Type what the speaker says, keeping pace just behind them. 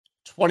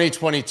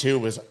2022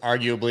 was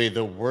arguably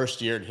the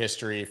worst year in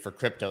history for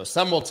crypto.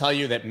 Some will tell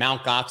you that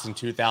Mt. Gox in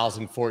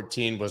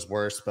 2014 was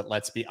worse, but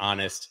let's be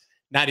honest,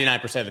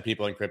 99% of the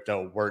people in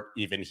crypto weren't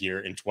even here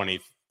in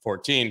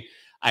 2014.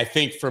 I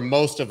think for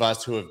most of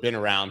us who have been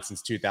around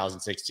since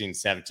 2016,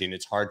 17,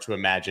 it's hard to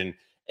imagine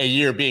a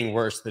year being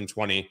worse than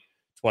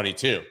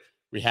 2022.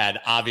 We had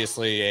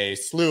obviously a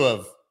slew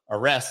of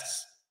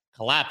arrests,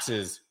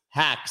 collapses,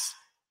 hacks,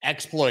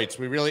 exploits.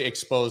 We really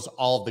exposed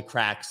all of the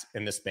cracks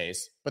in the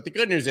space. But the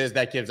good news is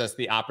that gives us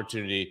the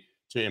opportunity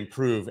to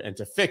improve and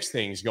to fix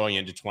things going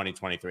into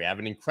 2023. I have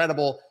an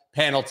incredible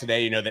panel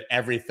today. You know that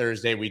every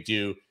Thursday we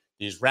do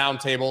these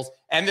roundtables,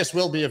 and this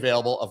will be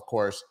available, of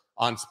course,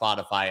 on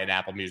Spotify and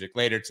Apple Music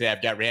later today.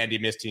 I've got Randy,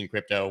 Miss Teen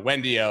Crypto,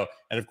 Wendy O,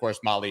 and of course,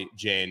 Molly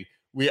Jane.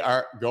 We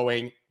are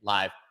going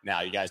live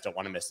now. You guys don't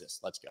want to miss this.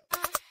 Let's go.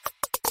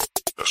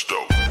 Let's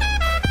go.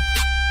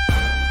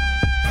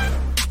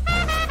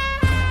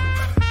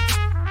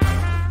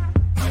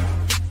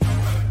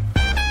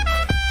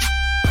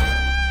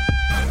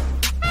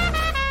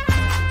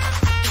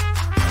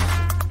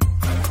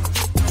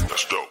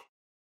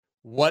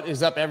 What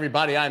is up,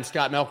 everybody? I'm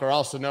Scott Melker,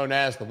 also known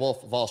as the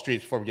Wolf of All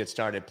Streets. Before we get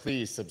started,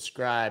 please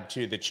subscribe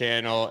to the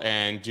channel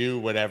and do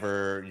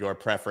whatever your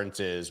preference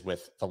is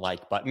with the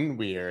like button.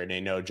 We are in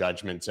a no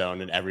judgment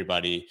zone, and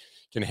everybody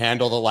can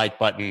handle the like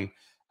button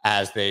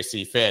as they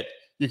see fit.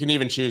 You can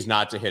even choose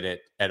not to hit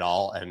it at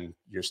all, and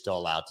you're still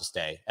allowed to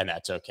stay, and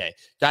that's okay.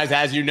 Guys,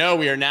 as you know,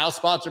 we are now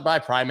sponsored by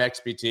Prime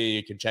XBT.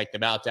 You can check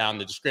them out down in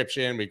the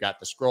description. We've got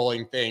the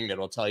scrolling thing that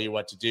will tell you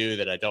what to do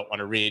that I don't want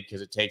to read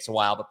because it takes a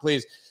while, but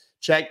please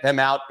check them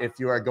out. If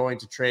you are going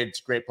to trade, it's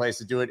a great place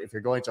to do it. If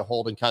you're going to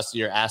hold and custody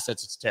your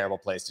assets, it's a terrible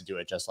place to do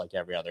it, just like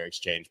every other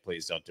exchange.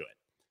 Please don't do it.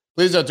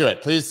 Please don't do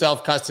it. Please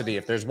self-custody.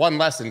 If there's one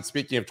lesson,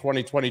 speaking of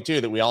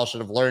 2022, that we all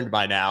should have learned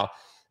by now,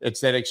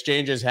 it's that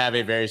exchanges have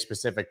a very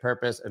specific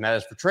purpose, and that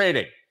is for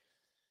trading.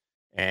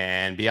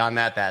 And beyond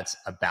that, that's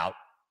about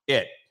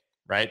it,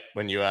 right?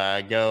 When you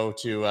go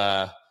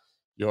to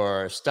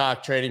your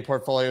stock trading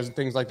portfolios and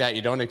things like that,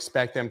 you don't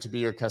expect them to be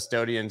your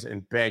custodians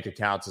and bank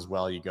accounts as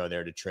well. You go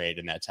there to trade,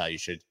 and that's how you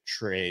should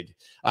treat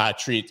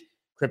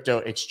crypto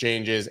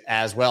exchanges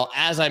as well.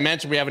 As I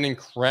mentioned, we have an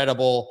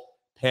incredible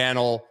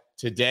panel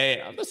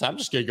today. I'm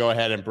just going to go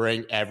ahead and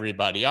bring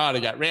everybody on. I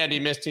got Randy,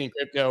 Miss Teen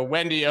Crypto,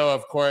 Wendy O,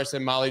 of course,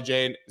 and Molly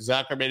Jane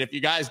Zuckerman. If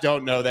you guys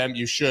don't know them,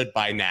 you should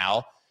by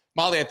now.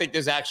 Molly, I think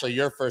this is actually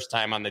your first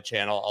time on the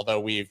channel, although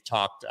we've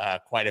talked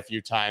quite a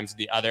few times.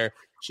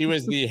 She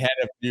was the head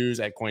of news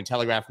at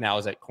Cointelegraph, now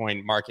is at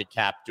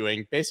CoinMarketCap,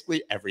 doing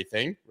basically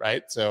everything,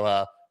 right?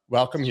 So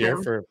welcome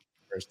here for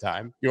the first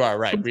time. You are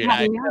right.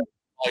 I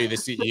call you the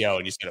CEO,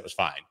 and you said it was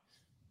fine.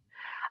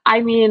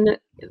 I mean,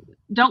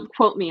 don't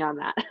quote me on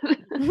that.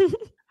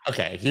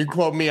 Okay, you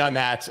quote me on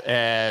that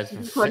as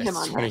quote him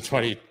on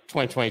 2020,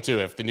 2022.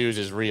 If the news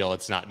is real,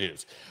 it's not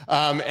news.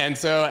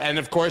 And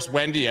of course,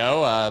 Wendy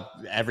O,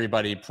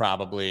 everybody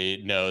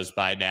probably knows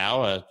by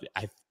now.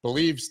 I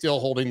believe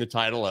still holding the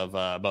title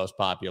of most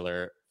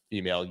popular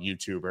female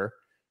YouTuber.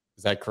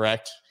 Is that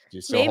correct? Do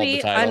you still hold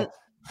the title?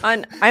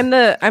 I'm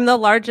the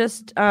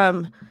largest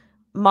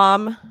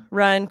mom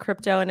run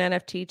crypto and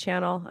NFT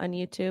channel on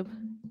YouTube.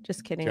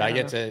 Just kidding.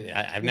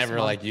 I've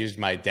never used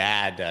my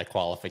dad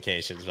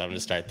qualifications, but I'm going to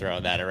start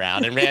throwing that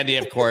around. And Randy,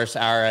 of course,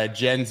 our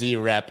Gen Z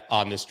rep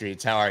on the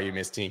streets. How are you,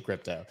 Miss Teen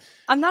Crypto?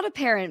 I'm not a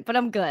parent, but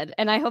I'm good.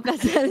 And I hope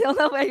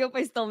I hope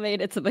I still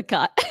made it to the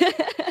cut.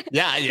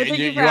 Yeah,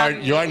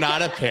 you are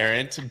not a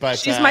parent, but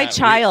she's my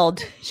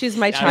child. She's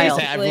my child.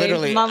 I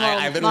literally did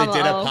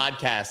a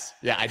podcast.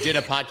 Yeah, I did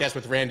a podcast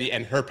with Randy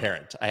and her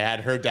parent. I had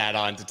her dad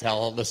on to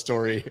tell the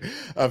story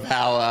of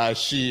how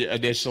he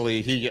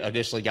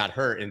initially got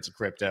her into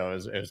crypto.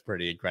 It was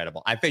pretty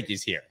incredible. I think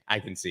he's here. I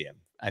can see him.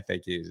 There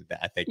he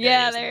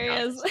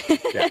is.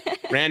 Yeah.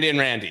 Randy and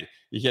Randy.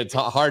 It's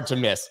hard to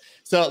miss.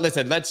 So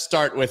listen, let's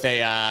start with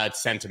a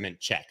sentiment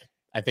check.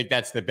 I think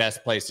that's the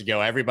best place to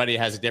go. Everybody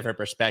has a different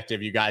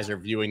perspective. You guys are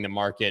viewing the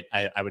market,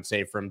 I would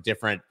say, from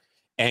different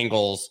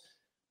angles.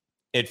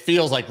 It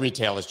feels like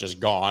retail is just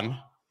gone.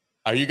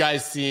 Are you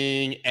guys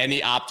seeing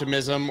any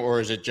optimism, or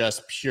is it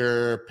just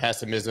pure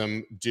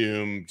pessimism,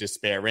 doom,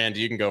 despair?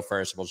 Randy, you can go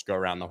first. We'll just go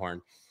around the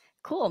horn.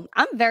 Cool.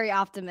 I'm very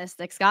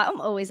optimistic, Scott.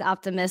 I'm always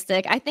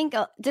optimistic. I think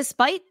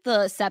despite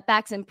the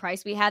setbacks in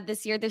price we had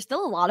this year, there's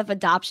still a lot of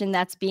adoption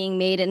that's being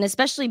made, and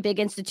especially big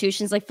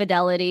institutions like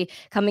Fidelity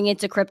coming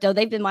into crypto.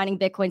 They've been mining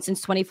Bitcoin since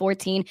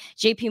 2014.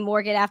 JP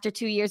Morgan, after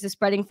 2 years of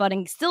spreading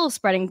funding, still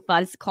spreading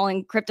funds,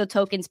 calling crypto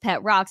tokens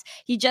pet rocks.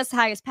 He just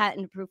had his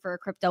patent approved for a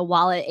crypto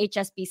wallet.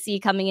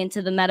 HSBC coming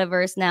into the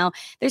metaverse now.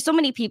 There's so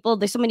many people,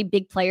 there's so many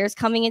big players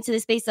coming into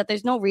this space that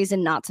there's no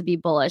reason not to be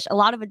bullish. A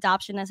lot of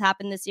adoption has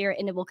happened this year,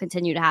 and it will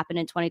continue to happen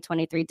in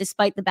 2023,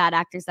 despite the bad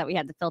actors that we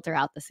had to filter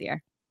out this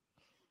year.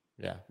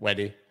 Yeah.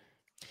 Wendy?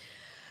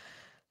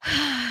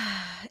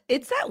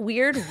 It's that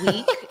weird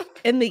week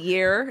in the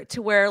year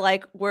to where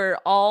we've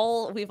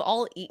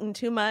all eaten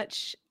too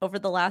much over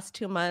the last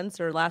 2 months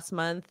or last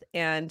month,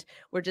 and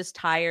we're just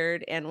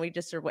tired, and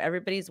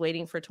everybody's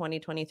waiting for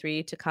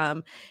 2023 to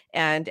come,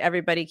 and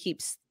everybody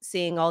keeps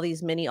seeing all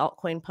these mini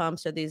altcoin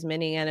pumps or these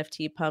mini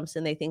NFT pumps,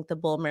 and they think the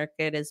bull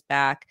market is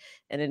back,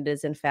 and it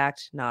is in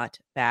fact not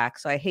back.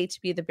 So I hate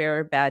to be the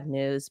bearer of bad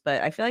news,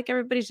 but I feel like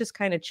everybody's just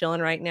kind of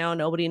chilling right now.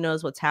 Nobody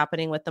knows what's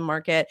happening with the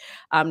market.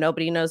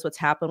 Nobody knows what's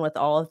happened with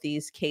all of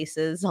these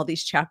cases, all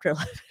these Chapter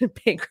 11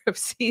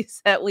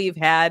 bankruptcies that we've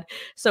had.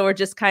 So we're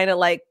just kind of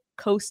like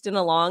coasting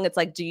along. It's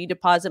like, do you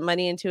deposit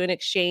money into an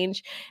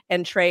exchange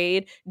and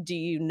trade? Do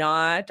you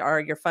not?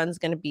 Are your funds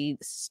going to be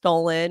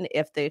stolen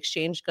if the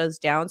exchange goes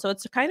down? So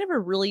it's kind of a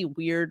really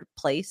weird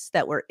place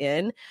that we're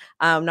in.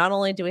 Not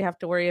only do we have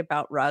to worry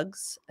about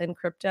rugs in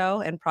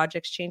crypto and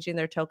projects changing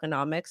their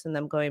tokenomics and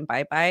them going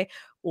bye-bye,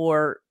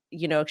 or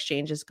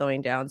exchanges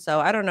going down. So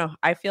I don't know.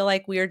 I feel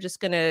like we are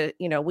just going to,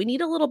 we need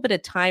a little bit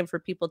of time for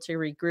people to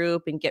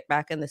regroup and get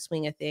back in the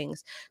swing of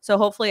things. So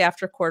hopefully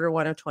after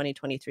Q1 of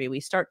 2023, we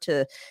start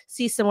to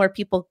see some more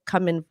people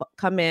come in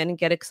and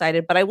get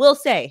excited. But I will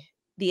say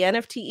the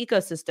NFT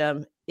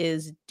ecosystem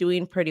is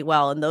doing pretty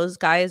well. And those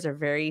guys are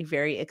very,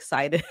 very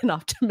excited and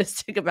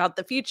optimistic about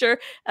the future,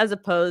 as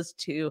opposed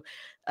to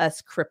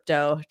us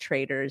crypto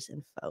traders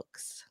and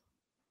folks.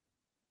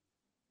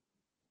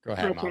 Go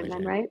ahead, My turn Molly.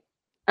 then, right?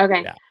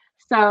 Okay. Yeah.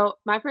 So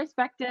my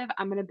perspective,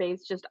 I'm going to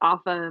base just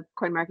off of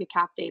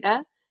CoinMarketCap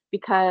data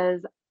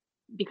because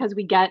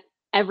we get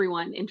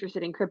everyone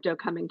interested in crypto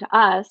coming to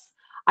us.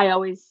 I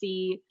always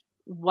see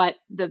what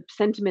the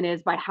sentiment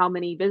is by how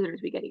many visitors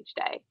we get each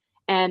day.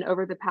 And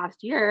over the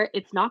past year,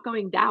 it's not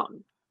going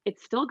down.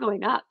 It's still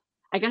going up.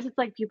 I guess it's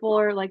like people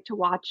are like to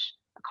watch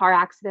a car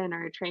accident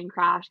or a train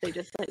crash. They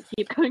just like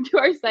keep coming to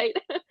our site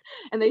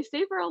and they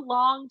stay for a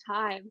long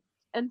time.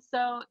 And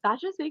so that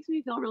just makes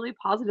me feel really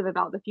positive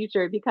about the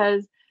future,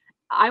 because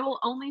I will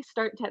only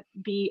start to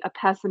be a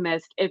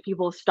pessimist if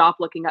people stop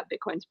looking up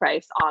Bitcoin's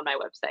price on my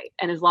website.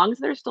 And as long as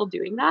they're still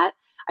doing that,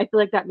 I feel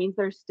like that means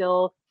they're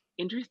still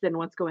interested in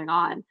what's going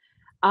on.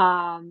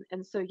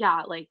 And so,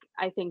 yeah, like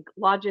I think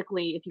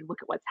logically, if you look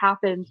at what's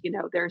happened,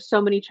 there are so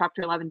many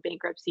Chapter 11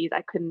 bankruptcies.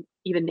 I couldn't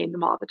even name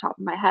them all at the top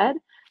of my head,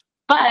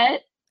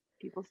 but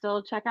people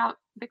still check out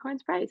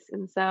Bitcoin's price.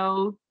 And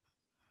so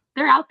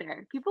they're out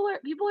there. People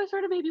are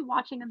sort of maybe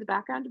watching in the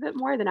background a bit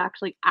more than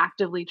actually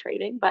actively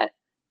trading, but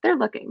they're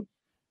looking.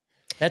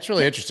 That's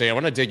really interesting. I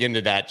want to dig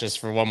into that just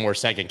for one more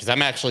second, because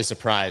I'm actually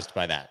surprised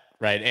by that,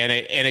 right? And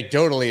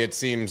anecdotally, it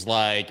seems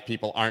like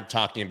people aren't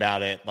talking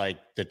about it. Like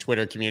the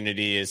Twitter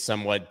community is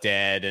somewhat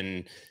dead.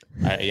 And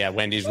yeah,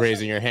 Wendy's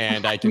raising her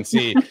hand, I can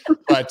see.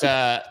 But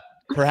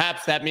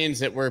perhaps that means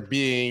that we're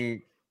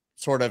being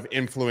sort of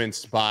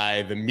influenced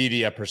by the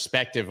media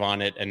perspective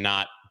on it and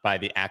not by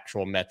the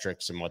actual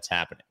metrics and what's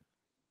happening.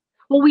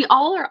 Well, we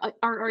all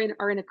are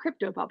in a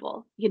crypto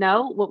bubble.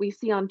 What we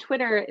see on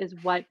Twitter is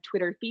what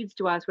Twitter feeds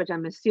to us, which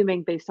I'm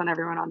assuming, based on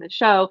everyone on the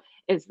show,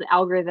 is the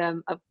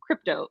algorithm of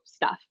crypto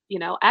stuff.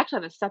 I actually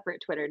have a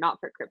separate Twitter, not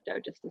for crypto,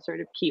 just to sort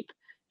of keep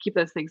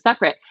those things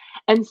separate.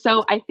 And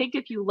so I think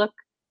if you look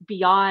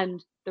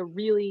beyond the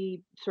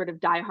really sort of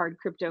diehard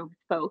crypto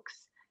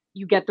folks,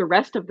 you get the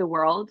rest of the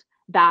world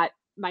that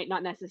might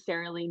not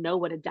necessarily know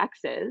what a DEX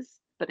is,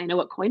 but they know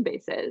what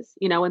Coinbase is,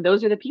 and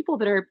those are the people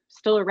that are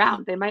still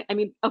around. They might,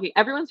 okay,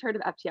 everyone's heard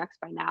of FTX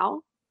by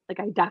now.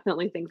 Like, I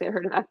definitely think they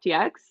heard of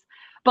FTX,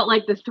 but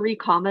like the 3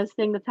 commas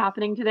thing that's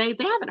happening today,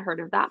 they haven't heard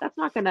of that. That's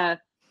not going to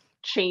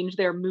change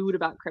their mood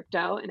about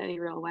crypto in any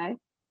real way.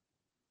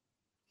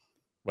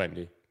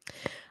 Wendy.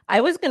 I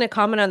was going to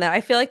comment on that.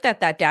 I feel like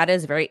that data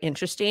is very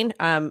interesting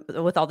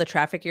with all the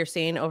traffic you're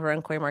seeing over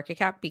on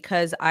CoinMarketCap,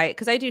 because I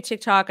do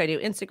TikTok, I do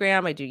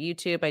Instagram, I do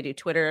YouTube, I do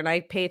Twitter, and I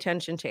pay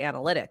attention to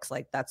analytics.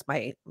 Like that's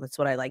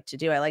what I like to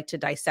do. I like to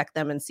dissect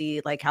them and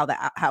see like how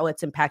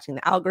it's impacting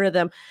the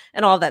algorithm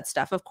and all that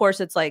stuff. Of course,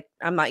 it's like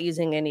I'm not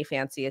using any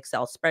fancy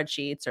Excel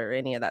spreadsheets or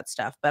any of that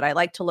stuff, but I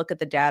like to look at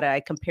the data. I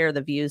compare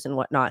the views and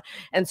whatnot.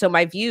 And so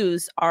my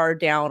views are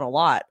down a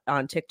lot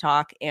on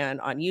TikTok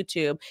and on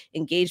YouTube.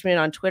 Engagement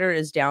on Twitter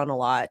is down a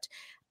lot.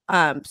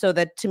 So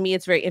that to me,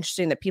 it's very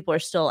interesting that people are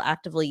still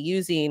actively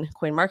using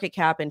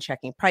CoinMarketCap and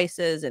checking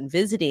prices and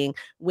visiting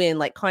when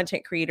like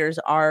content creators,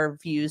 our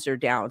views are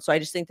down. So I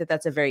just think that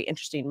that's a very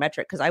interesting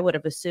metric, because I would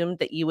have assumed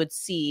that you would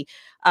see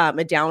a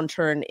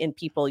downturn in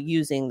people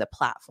using the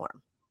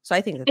platform. So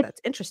I think that that's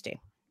interesting.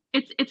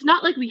 It's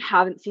not like we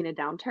haven't seen a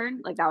downturn.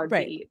 Like that would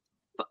be,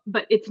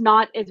 but it's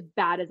not as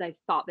bad as I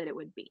thought that it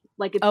would be.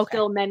 Like it's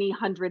still many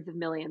hundreds of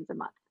millions a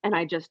month. And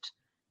I just,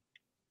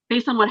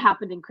 based on what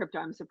happened in crypto,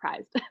 I'm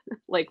surprised.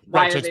 Like,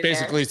 why right, so are it's they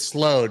basically there?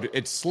 slowed.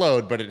 It's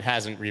slowed, but it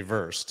hasn't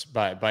reversed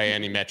by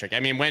any metric.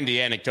 I mean, Wendy,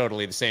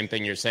 anecdotally, the same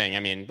thing you're saying.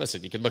 I mean,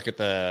 listen, you could look at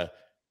the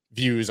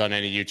views on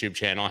any YouTube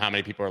channel, how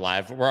many people are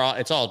live.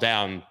 It's all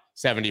down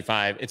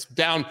 75. It's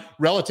down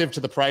relative to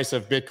the price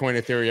of Bitcoin,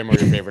 Ethereum, or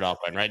your favorite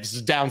altcoin, right? This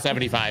is down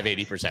 75,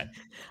 80%.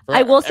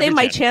 I will say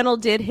my channel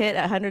did hit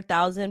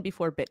 100,000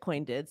 before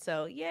Bitcoin did.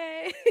 So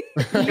yay.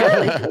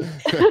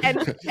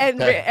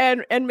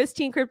 and Miss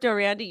Teen Crypto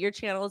Randy, your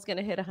channel is going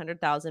to hit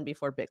 100,000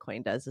 before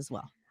Bitcoin does as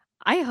well.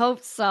 I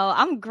hope so.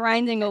 I'm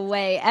grinding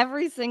away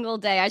every single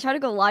day. I try to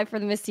go live for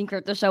the Miss Teen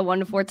Crypto Show 1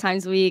 to 4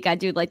 times a week. I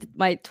do like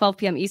my 12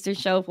 p.m. Eastern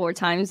show 4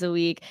 times a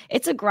week.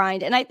 It's a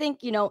grind. And I think,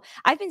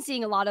 I've been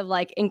seeing a lot of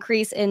like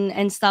increase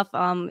in stuff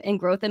in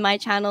growth in my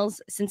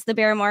channels since the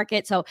bear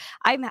market. So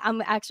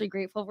I'm actually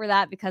grateful for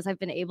that because I've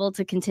been able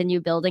to continue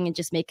building and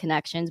just make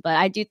connections. But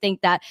I do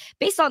think that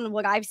based on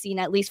what I've seen,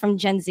 at least from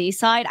Gen Z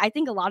side, I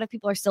think a lot of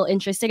people are still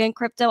interested in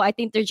crypto. I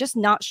think they're just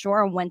not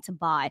sure on when to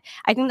buy.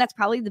 I think that's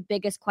probably the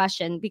biggest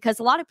question because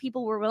a lot of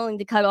people were willing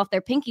to cut off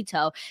their pinky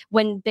toe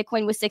when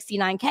Bitcoin was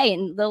 69K.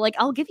 And they're like,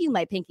 I'll give you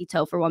my pinky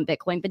toe for 1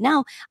 Bitcoin. But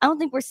now I don't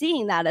think we're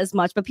seeing that as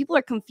much. But people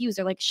are confused.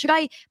 They're like, should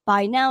I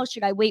buy now?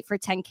 Should I wait for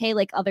 10K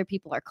like other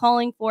people are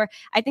calling for?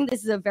 I think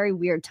this is a very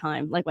weird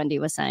time, like Wendy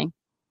was saying.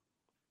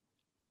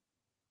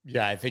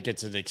 Yeah, I think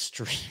it's an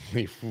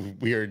extremely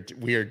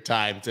weird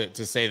time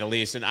to say the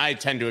least. And I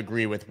tend to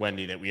agree with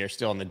Wendy that we are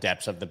still in the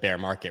depths of the bear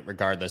market,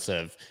 regardless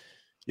of,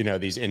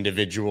 these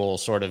individual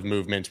sort of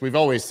movements. We've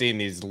always seen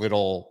these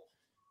little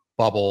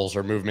bubbles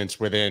or movements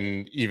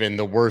within even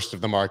the worst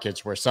of the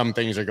markets where some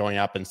things are going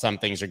up and some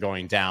things are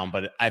going down.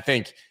 But I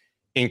think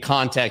in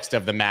context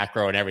of the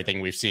macro and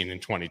everything we've seen in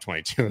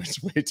 2022,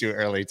 it's way too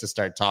early to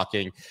start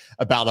talking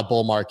about a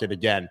bull market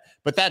again.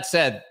 But that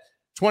said,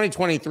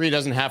 2023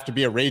 doesn't have to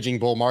be a raging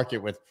bull market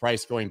with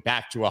price going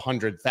back to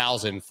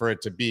 100,000 for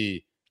it to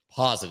be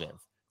positive,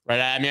 right?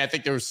 I mean, I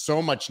think there was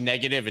so much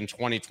negative in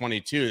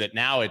 2022 that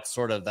now it's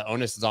sort of the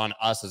onus is on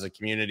us as a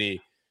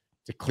community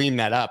to clean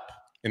that up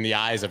in the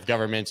eyes of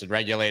governments and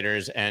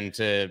regulators and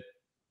to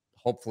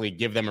hopefully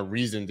give them a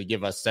reason to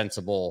give us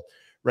sensible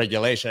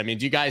regulation. I mean,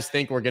 do you guys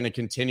think we're going to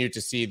continue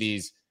to see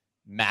these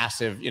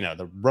massive,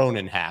 the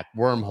Ronin hack,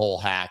 wormhole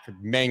hack,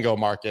 mango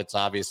markets?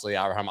 Obviously,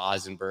 Abraham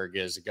Eisenberg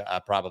is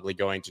probably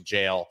going to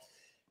jail.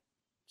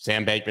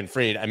 Sam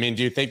Bankman-Fried. I mean,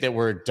 do you think that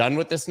we're done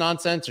with this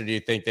nonsense, or do you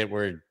think that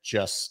we're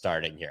just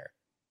starting here?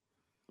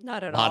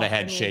 Not at all. A lot of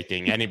head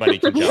shaking. Anybody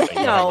can jump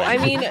in. No, I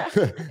mean,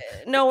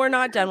 no, we're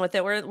not done with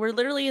it. We're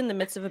literally in the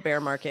midst of a bear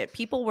market.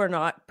 People were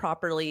not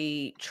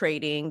properly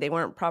trading. They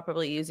weren't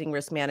properly using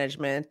risk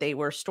management. They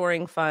were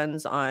storing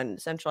funds on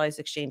centralized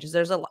exchanges.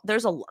 There's a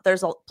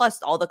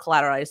plus all the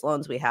collateralized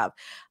loans we have.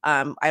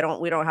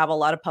 We don't have a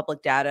lot of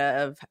public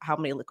data of how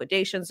many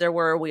liquidations there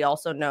were. We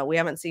also know we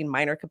haven't seen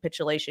minor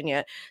capitulation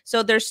yet.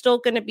 So there's still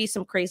going to be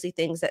some crazy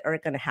things that are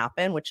going to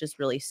happen, which is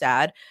really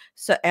sad.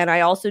 So, and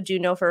I also do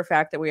know for a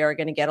fact that we are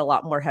going to get a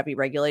lot more heavy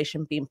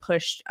regulation being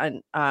pushed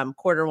on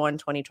Q1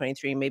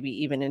 2023, maybe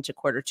even into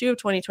Q2 of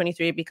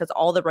 2023, because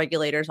all the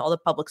regulators, all the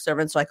public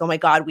servants are like, oh my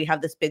God, we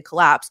have this big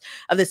collapse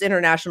of this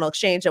international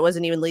exchange that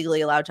wasn't even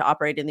legally allowed to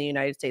operate in the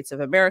United States of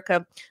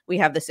America. We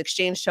have this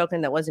exchange token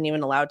that wasn't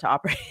even allowed to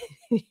operate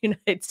in the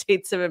United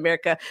States of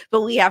America,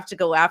 but we have to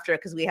go after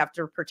it because we have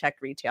to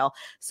protect retail.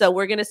 So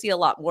we're going to see a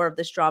lot more of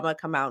this drama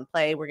come out and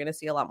play. We're going to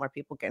see a lot more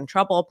people get in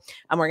trouble,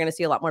 and we're going to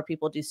see a lot more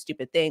people do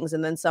stupid things.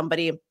 And then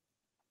somebody,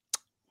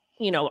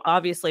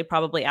 obviously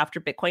probably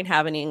after Bitcoin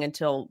halving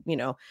until,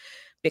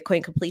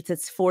 Bitcoin completes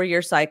its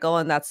 4-year cycle.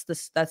 And that's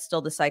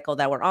still the cycle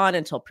that we're on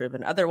until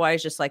proven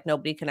otherwise. Just like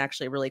nobody can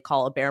actually really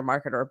call a bear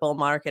market or a bull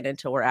market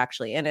until we're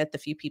actually in it. The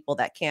few people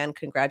that can,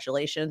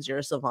 congratulations, you're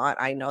a savant.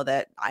 I know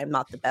that I'm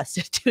not the best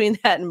at doing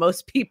that, and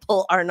most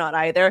people are not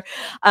either.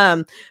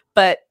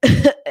 But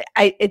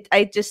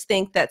I just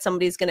think that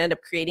somebody's going to end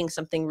up creating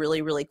something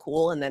really, really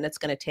cool, and then it's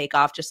going to take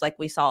off, just like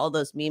we saw all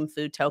those meme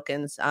food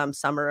tokens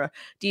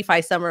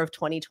DeFi summer of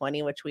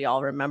 2020, which we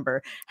all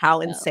remember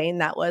how insane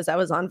that was. I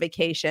was on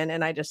vacation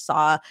and I just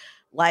saw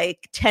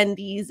like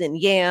tendies and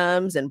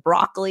yams and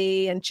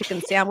broccoli and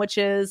chicken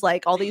sandwiches,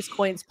 like all these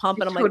coins pump.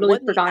 And I'm totally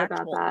like, what forgot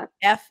about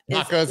that.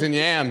 Tacos and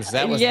yams.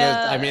 That was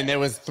there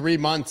was 3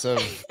 months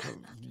of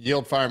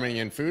yield farming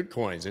and food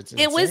coins. It's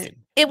insane.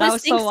 It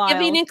was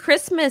Thanksgiving and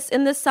Christmas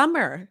in the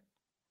summer.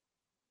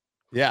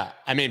 Yeah.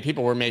 I mean,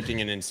 people were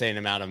making an insane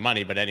amount of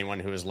money, but anyone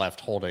who was left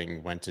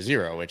holding went to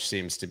zero, which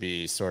seems to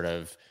be sort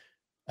of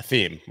a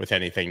theme with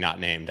anything not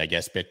named, I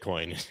guess,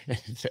 Bitcoin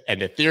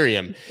and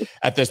Ethereum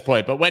at this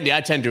point. But Wendy,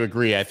 I tend to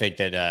agree. I think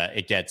that I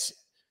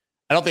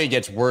don't think it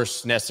gets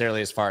worse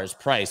necessarily as far as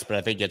price, but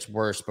I think it gets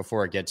worse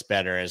before it gets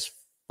better as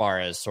far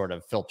as sort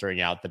of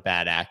filtering out the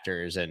bad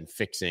actors and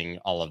fixing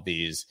all of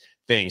these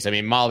things. I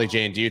mean, Molly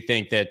Jane, do you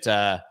think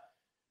that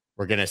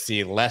we're going to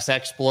see less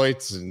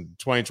exploits in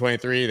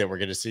 2023, that we're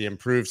going to see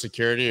improved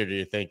security, or do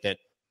you think that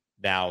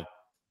now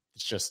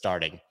it's just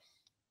starting?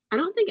 I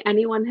don't think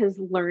anyone has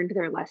learned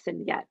their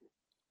lesson yet.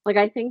 Like,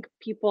 I think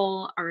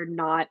people are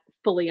not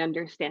fully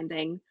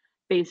understanding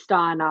based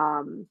on,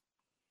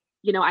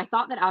 I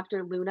thought that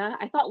after Luna,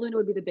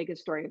 would be the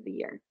biggest story of the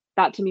year.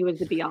 That to me was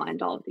the be all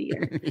end all of the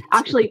year.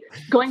 Actually,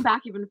 going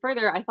back even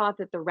further, I thought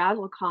that the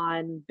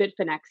Razzlecon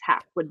Bitfinex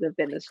hack would have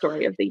been the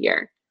story of the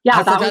year. Yeah,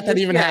 I forgot that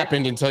even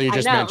happened until you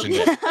just mentioned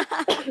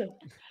it.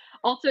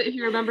 Also, if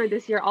you remember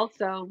this year,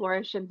 also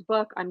Laura Shin's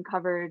book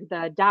uncovered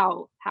the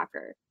DAO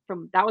hacker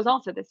that was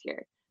also this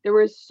year. There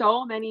were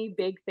so many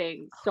big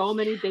things, so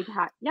many big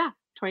hacks. Yeah,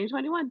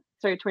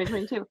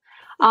 2022.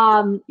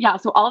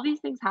 So all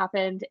these things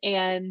happened,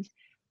 and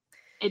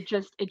it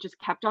just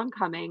kept on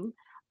coming.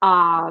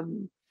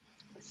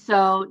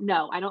 So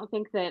no, I don't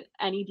think that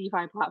any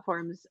DeFi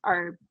platforms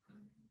are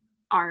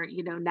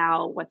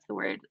now, what's the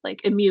word,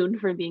 like immune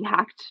from being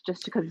hacked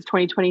just because it's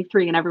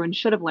 2023 and everyone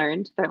should have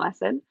learned their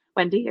lesson.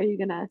 Wendy, are you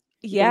gonna?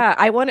 Yeah,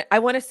 I want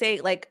to say,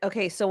 like,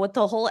 okay, so with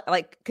the whole,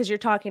 like, because you're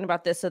talking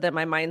about this, so that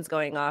my mind's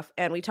going off,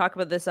 and we talk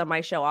about this on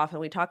my show often.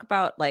 We talk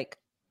about like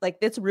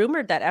it's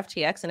rumored that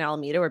FTX and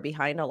Alameda were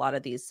behind a lot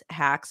of these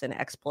hacks and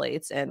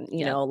exploits, and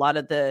a lot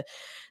of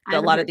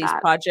these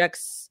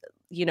projects,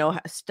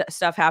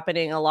 stuff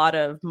happening, a lot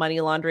of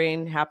money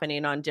laundering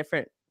happening on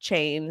different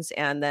chains,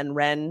 and then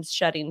Ren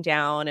shutting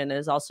down, and it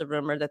is also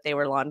rumored that they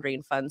were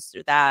laundering funds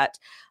through that.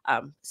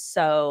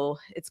 So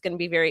it's going to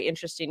be very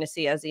interesting to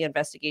see as the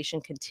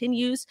investigation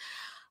continues,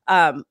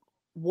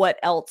 what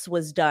else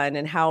was done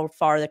and how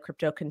far the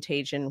crypto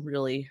contagion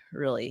really,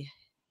 really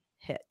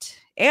hit.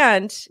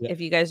 And if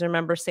you guys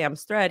remember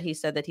Sam's thread, he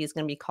said that he's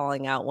going to be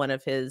calling out one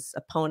of his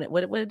opponent.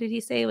 What did he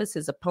say? It was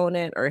his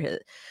opponent or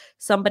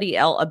somebody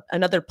else,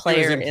 another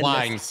player. He was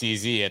implying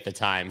CZ at the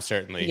time.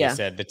 Certainly, he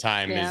said the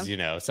time is,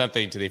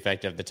 something to the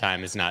effect of the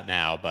time is not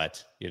now,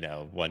 but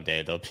one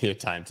day there'll be a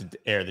time to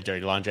air the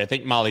dirty laundry. I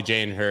think Molly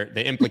Jane heard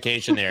the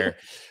implication there.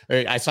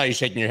 I saw you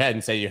shaking your head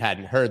and say you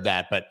hadn't heard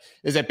that, but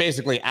is that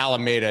basically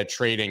Alameda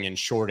trading and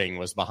shorting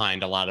was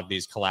behind a lot of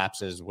these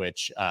collapses,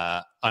 which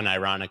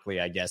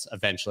unironically, I guess,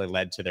 eventually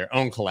led to their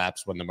own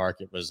collapse when the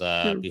market was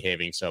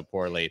behaving so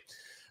poorly.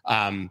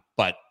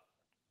 But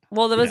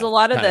there was a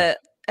lot of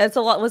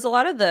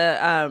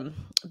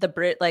the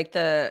Brit, like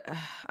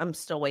I'm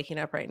still waking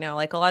up right now.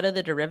 Like a lot of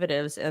the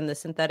derivatives and the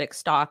synthetic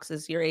stocks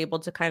is you're able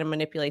to kind of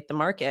manipulate the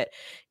market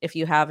if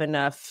you have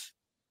enough,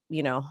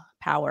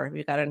 power, if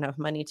you got enough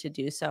money to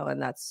do so. And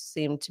that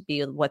seemed to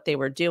be what they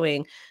were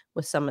doing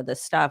with some of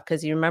this stuff.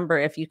 Because you remember,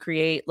 if you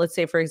create, let's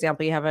say, for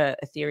example, you have a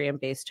Ethereum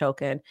based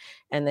token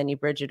and then you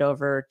bridge it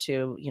over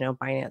to,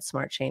 Binance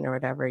Smart Chain or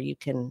whatever, you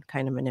can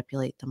kind of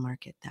manipulate the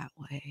market that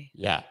way.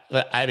 Yeah.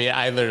 I mean,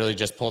 I literally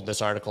just pulled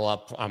this article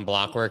up on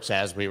Blockworks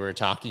as we were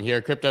talking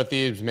here. Crypto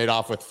thieves made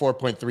off with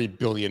 4.3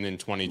 billion in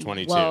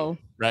 2022. Whoa.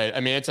 Right. I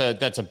mean,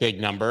 that's a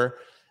big number.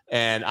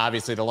 And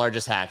obviously the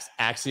largest hacks,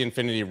 Axie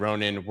Infinity,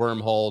 Ronin,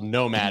 Wormhole,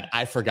 Nomad.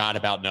 I forgot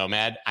about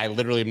Nomad. I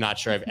literally am not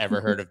sure I've ever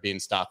heard of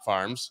Beanstalk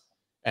Farms.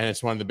 And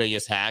it's one of the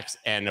biggest hacks.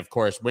 And of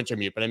course,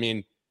 Wintermute. But I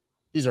mean,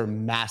 these are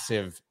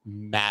massive,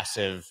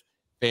 massive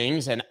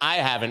things. And I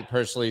haven't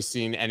personally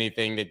seen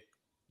anything that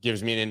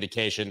gives me an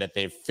indication that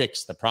they've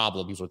fixed the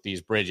problems with these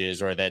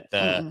bridges or that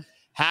the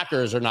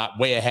hackers are not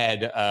way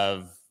ahead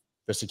of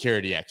the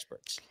security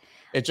experts.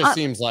 It just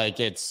seems like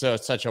it's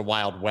such a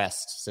Wild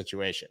West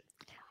situation.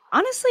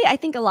 Honestly, I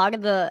think a lot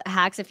of the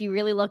hacks, if you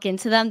really look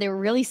into them, they were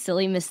really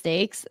silly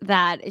mistakes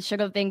that it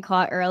should have been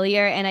caught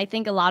earlier. And I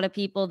think a lot of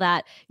people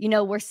that,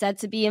 were said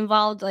to be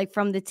involved, like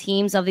from the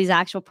teams of these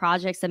actual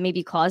projects that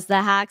maybe caused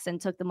the hacks and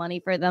took the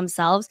money for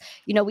themselves,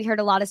 we heard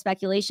a lot of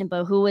speculation,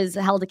 but who was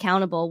held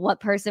accountable?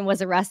 What person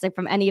was arrested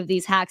from any of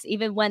these hacks?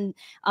 Even when,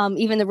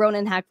 even the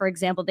Ronin hack, for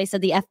example, they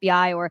said the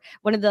FBI or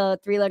one of the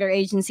 3-letter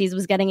agencies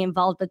was getting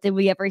involved, but did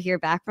we ever hear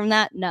back from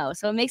that? No.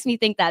 So it makes me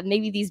think that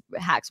maybe these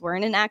hacks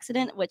weren't an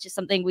accident, which is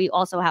something we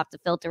also have to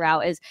filter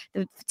out, is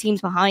the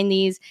teams behind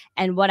these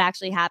and what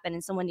actually happened,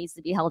 and someone needs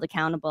to be held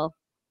accountable.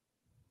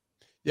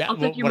 Yeah.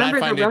 Also, if you remember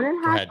the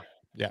Ronin hack?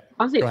 Yeah.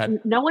 I was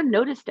like, no one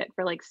noticed it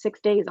for like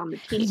 6 days on the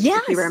team.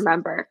 Yes. If you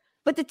remember.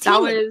 But the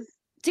team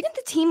didn't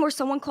the team or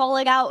someone call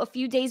it out a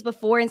few days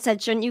before and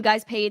said, shouldn't you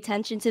guys pay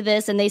attention to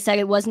this? And they said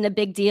it wasn't a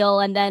big deal.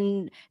 And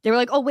then they were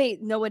like, oh,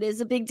 wait, no, it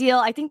is a big deal.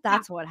 I think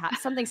that's what happened.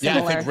 Something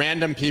similar. Yeah, I think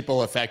random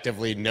people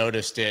effectively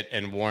noticed it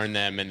and warned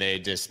them, and they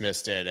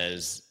dismissed it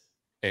as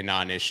a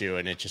non-issue,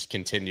 and it just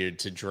continued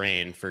to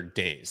drain for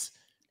days.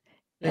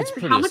 It's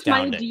pretty How much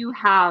astounding. money do you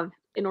have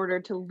in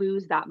order to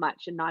lose that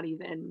much and not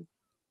even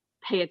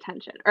pay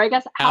attention? Or I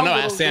guess I don't know.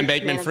 Ask Sam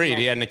Bankman-Fried.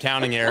 He had an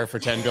accounting error for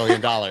 $10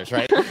 billion,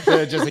 right?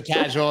 So just a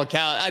casual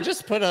account. I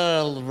just put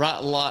a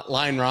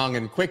line wrong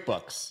in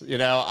QuickBooks.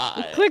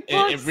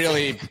 QuickBooks. It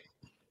really.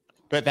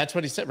 But that's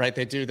what he said, right?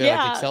 They do the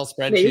Excel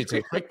spreadsheets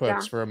and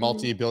QuickBooks for a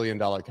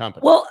multi-billion-dollar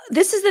company. Well,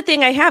 this is the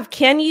thing I have.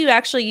 Can you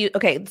actually use?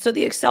 Okay, so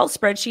the Excel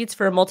spreadsheets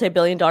for a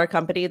multi-billion-dollar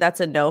company,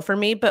 that's a no for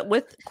me. But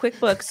with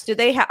QuickBooks, do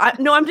they have?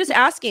 No, I'm just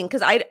asking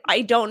because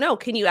I don't know.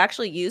 Can you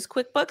actually use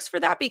QuickBooks for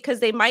that? Because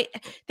they might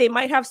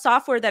have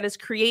software that is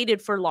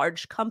created for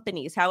large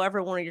companies.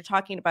 However, when you're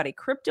talking about a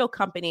crypto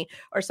company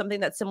or something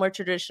that's similar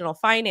to traditional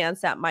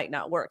finance, that might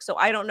not work. So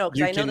I don't know,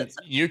 because I know that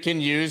you can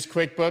use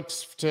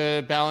QuickBooks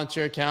to balance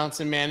your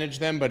accounts and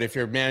manage them, but if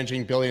you're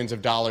managing billions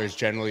of dollars,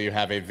 generally you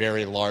have a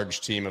very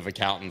large team of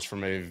accountants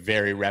from a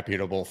very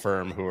reputable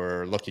firm who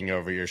are looking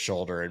over your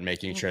shoulder and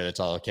making sure that's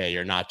all okay.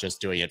 You're not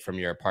just doing it from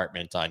your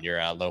apartment on your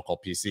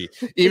local PC,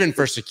 even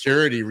for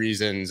security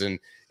reasons. And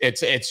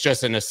it's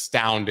just an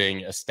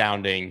astounding.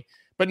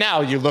 But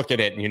now you look at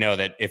it and you know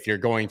that if you're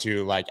going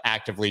to like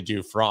actively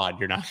do fraud,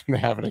 you're not going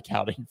to have an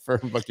accounting firm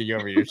looking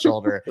over your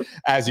shoulder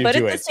as you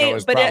do it. So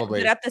it's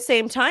probably. But at the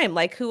same time,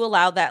 like who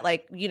allowed that?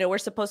 Like, we're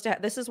supposed to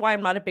this is why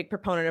I'm not a big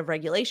proponent of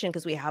regulation,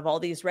 because we have all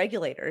these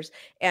regulators,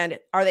 and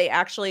are they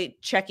actually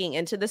checking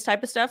into this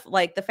type of stuff?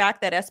 Like the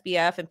fact that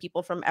SBF and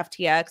people from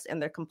FTX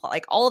and their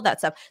like all of that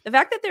stuff, the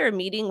fact that they're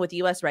meeting with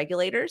US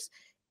regulators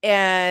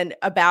and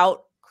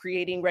about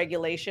creating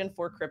regulation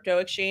for crypto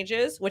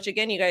exchanges, which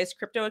again, you guys,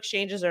 crypto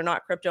exchanges are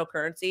not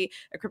cryptocurrency.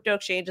 A crypto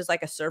exchange is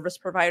like a service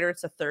provider.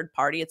 It's a third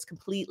party. It's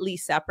completely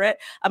separate.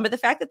 But the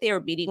fact that they were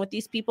meeting with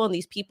these people and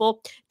these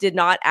people did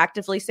not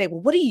actively say,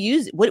 well, what do you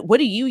use? What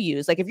do you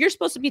use? Like if you're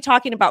supposed to be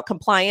talking about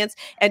compliance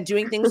and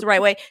doing things the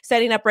right way,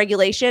 setting up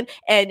regulation,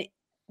 and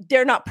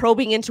they're not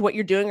probing into what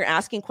you're doing or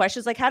asking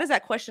questions, like how does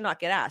that question not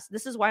get asked?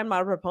 This is why I'm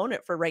not a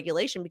proponent for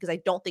regulation, because I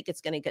don't think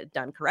it's going to get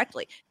done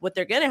correctly. What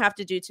they're going to have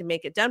to do to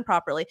make it done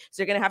properly is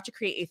they're going to have to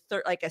create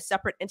a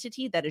separate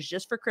entity that is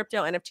just for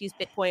crypto, NFTs,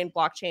 Bitcoin,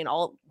 blockchain,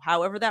 all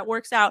however that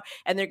works out.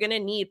 And they're going to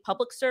need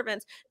public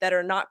servants that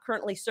are not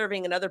currently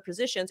serving in other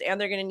positions, and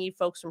they're going to need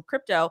folks from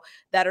crypto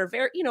that are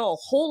very, a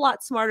whole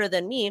lot smarter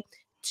than me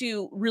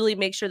to really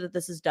make sure that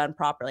this is done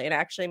properly. And I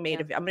actually I'm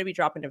going to be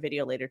dropping a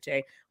video later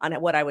today on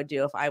what I would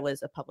do if I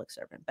was a public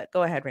servant. But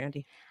go ahead,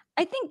 Randy.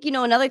 I think,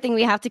 another thing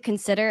we have to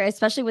consider,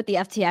 especially with the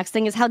FTX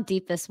thing, is how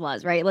deep this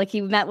was, right? Like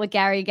he met with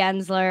Gary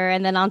Gensler,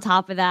 and then on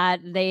top of that,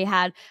 they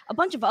had a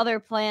bunch of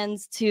other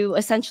plans to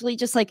essentially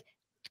just like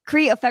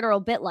create a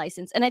federal bit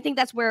license. And I think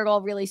that's where it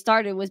all really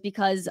started, was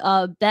because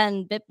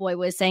Ben Bitboy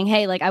was saying,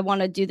 hey, like I want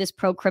to do this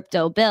pro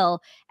crypto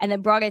bill, and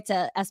then brought it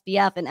to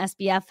SBF, and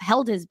SBF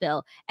held his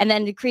bill, and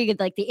then created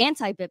like the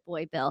anti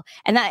Bitboy bill.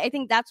 And I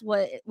think that's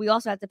what we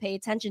also have to pay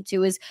attention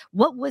to, is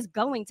what was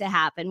going to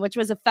happen, which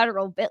was a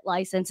federal bit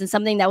license and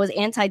something that was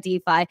anti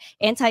DeFi,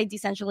 anti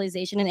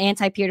decentralization, and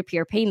anti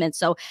peer-to-peer payments.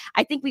 So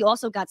I think we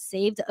also got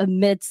saved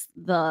amidst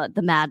the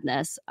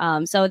madness.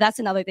 So that's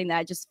another thing that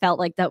I just felt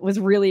like that was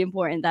really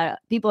important, that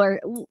people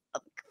are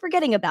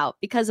forgetting about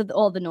because of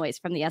all the noise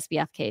from the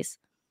SBF case.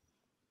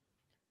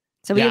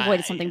 So we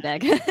avoided something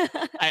big.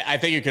 I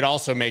think you could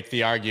also make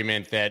the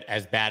argument that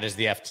as bad as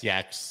the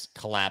FTX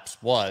collapse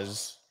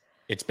was,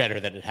 it's better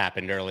that it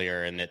happened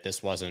earlier, and that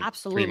this wasn't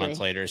 3 months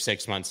later,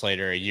 6 months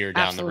later, a year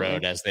down the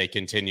road as they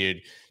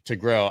continued to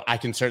grow. I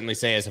can certainly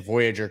say as a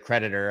Voyager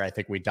creditor, I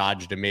think we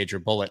dodged a major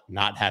bullet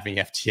not having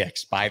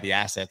FTX buy the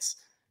assets,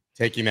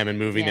 taking them and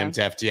moving them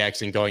to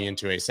FTX and going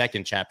into a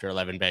second Chapter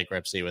 11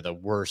 bankruptcy with a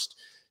worst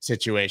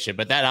situation.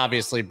 But that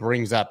obviously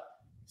brings up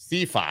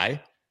CeFi.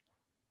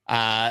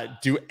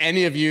 Do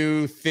any of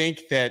you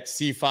think that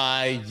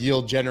CeFi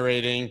yield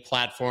generating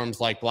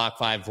platforms like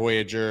BlockFi,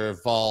 Voyager,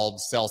 Vault,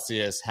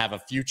 Celsius have a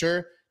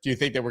future? Do you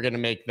think that we're going to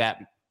make that,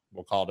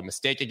 we'll call it a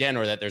mistake again,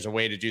 or that there's a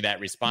way to do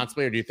that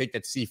responsibly? Or do you think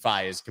that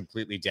CeFi is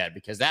completely dead?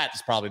 Because that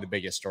is probably the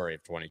biggest story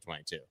of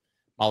 2022.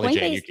 Molly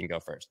J, you can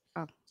go first.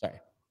 Oh. Sorry.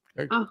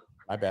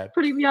 My bad.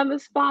 Putting me on the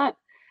spot.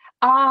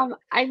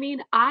 I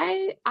mean,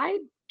 I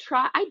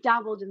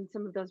dabbled in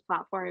some of those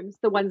platforms,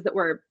 the ones that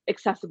were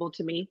accessible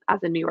to me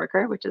as a New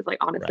Yorker, which is like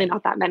honestly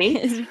not that many.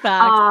 And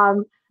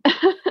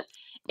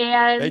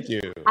thank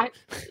you.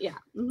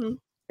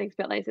 Thanks,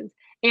 Bit License.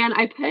 And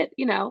I put,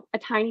 a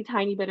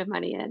tiny bit of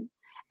money in,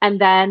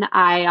 and then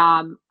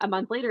I a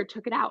month later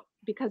took it out,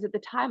 because at the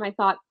time I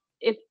thought,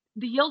 if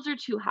the yields are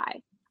too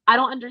high, I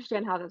don't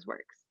understand how this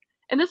works.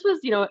 And this was,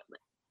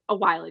 a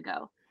while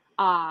ago,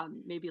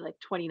 maybe like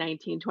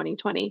 2019,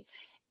 2020.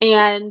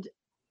 And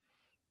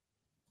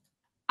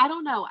I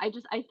don't know. I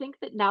think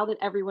that now that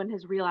everyone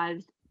has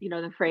realized,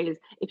 the phrase,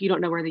 if you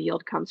don't know where the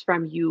yield comes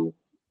from, you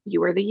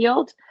are the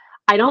yield.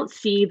 I don't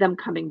see them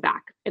coming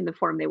back in the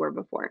form they were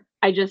before.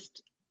 I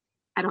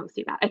don't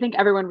see that. I think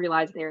everyone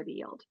realized they are the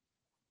yield.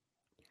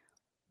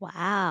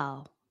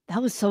 Wow. That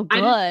was so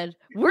good.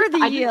 We're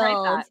the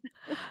yield.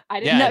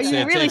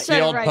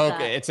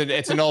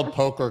 It's an old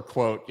poker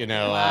quote.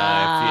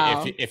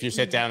 Wow. If you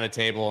sit down at a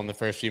table in the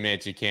first few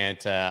minutes, you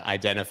can't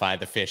identify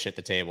the fish at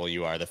the table.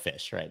 You are the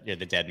fish, right? You're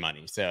the dead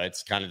money. So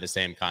it's kind of the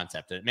same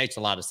concept. It makes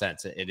a lot of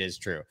sense. It is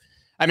true.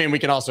 I mean, we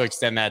can also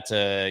extend that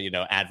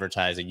to,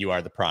 advertising. You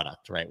are the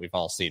product, right? We've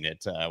all seen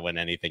it when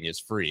anything is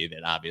free,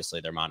 that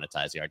obviously they're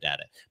monetizing our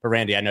data. But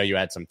Randy, I know you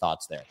had some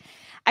thoughts there.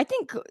 I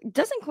think,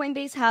 doesn't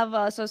Coinbase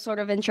have some sort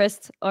of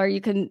interest, or you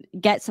can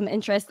get some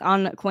interest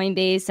on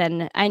Coinbase?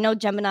 And I know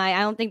Gemini, I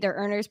don't think their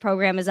earners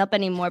program is up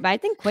anymore, but I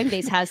think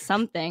Coinbase has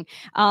something.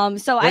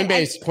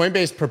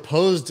 Coinbase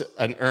proposed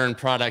an earn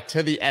product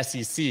to the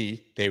SEC.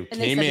 They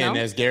came in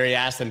as Gary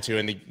asked them to,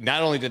 and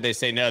not only did they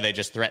say no, they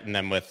just threatened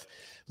them with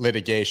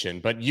litigation.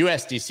 But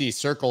USDC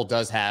Circle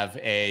does have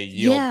a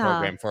yield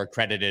program for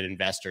accredited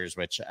investors,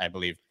 which I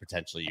believe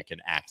potentially you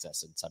can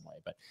access in some way.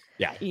 But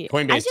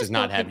Coinbase does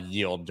not have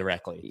yield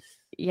directly.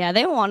 Yeah,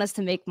 they want us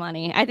to make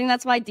money. I think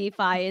that's why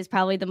DeFi is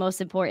probably the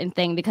most important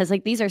thing, because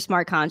like these are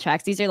smart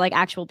contracts. These are like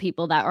actual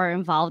people that are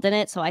involved in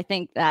it. So I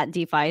think that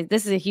DeFi,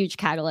 this is a huge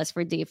catalyst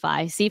for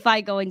DeFi.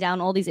 CeFi going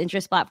down, all these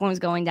interest platforms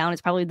going down,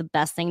 is probably the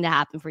best thing to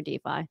happen for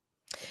DeFi.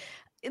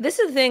 This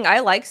is the thing. I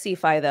like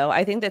CeFi though.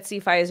 I think that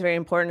CeFi is very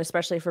important,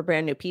 especially for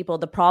brand new people.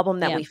 The problem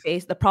that we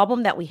face, the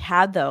problem that we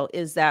had though,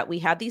 is that we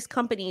had these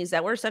companies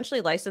that were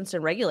essentially licensed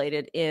and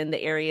regulated in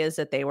the areas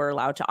that they were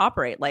allowed to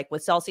operate. Like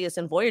with Celsius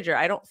and Voyager,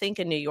 I don't think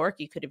in New York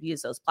you could have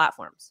used those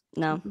platforms.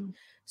 No. Mhm.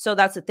 So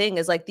that's the thing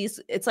is like these,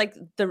 it's like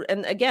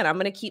and again, I'm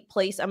going to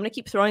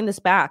keep throwing this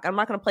back. I'm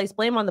not going to place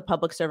blame on the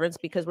public servants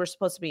because we're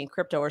supposed to be in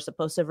crypto. We're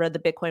supposed to have read the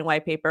Bitcoin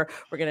white paper.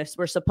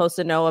 We're supposed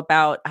to know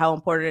about how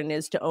important it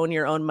is to own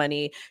your own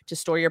money, to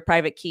store your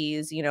private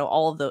keys, you know,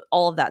 all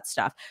of that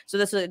stuff. So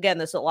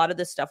a lot of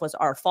this stuff was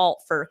our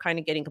fault for kind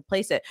of getting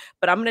complacent.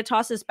 But I'm going to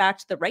toss this back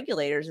to the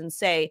regulators and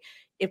say,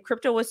 if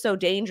crypto was so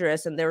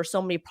dangerous and there were so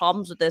many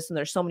problems with this and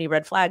there's so many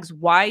red flags,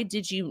 why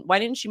didn't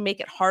you make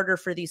it harder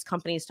for these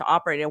companies to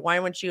operate? And why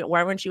weren't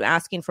you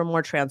asking for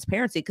more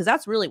transparency? Because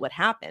that's really what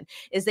happened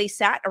is they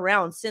sat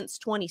around since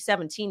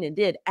 2017 and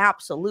did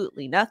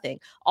absolutely nothing.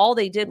 All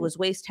they did was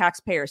waste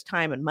taxpayers'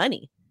 time and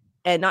money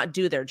and not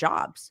do their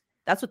jobs.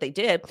 That's what they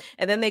did.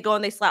 And then they go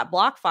and they slap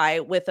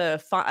BlockFi with a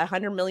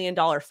 $100 million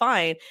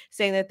fine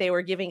saying that they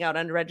were giving out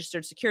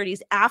unregistered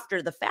securities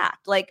after the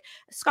fact. Like,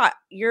 Scott,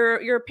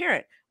 you're a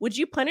parent. Would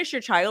you punish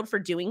your child for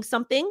doing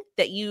something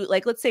that you,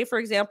 like, let's say, for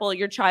example,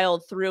 your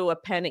child threw a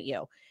pen at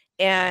you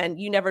and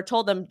you never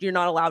told them you're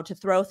not allowed to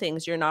throw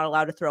things, you're not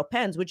allowed to throw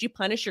pens. Would you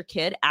punish your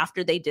kid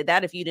after they did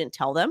that if you didn't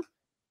tell them?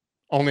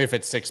 Only if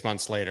it's 6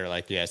 months later,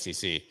 like the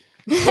SEC.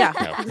 Yeah,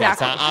 no, exactly. Yes,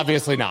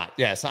 obviously not.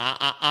 Yes,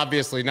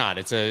 obviously not.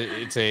 It's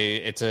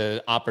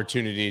a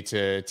opportunity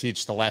to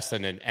teach the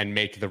lesson and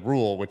make the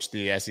rule, which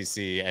the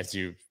SEC, as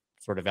you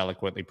sort of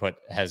eloquently put,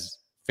 has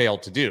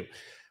failed to do.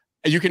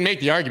 You can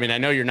make the argument. I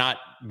know you're not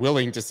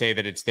willing to say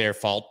that it's their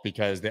fault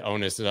because the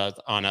onus is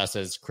on us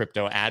as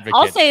crypto advocates.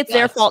 I'll say it's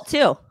their fault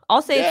too.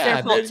 It's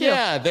their fault too.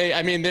 Yeah,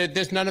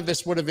 there's none of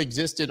this would have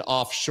existed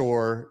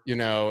offshore, you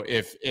know,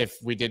 if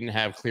we didn't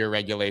have clear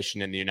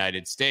regulation in the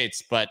United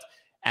States. But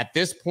at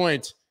this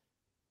point,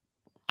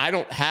 I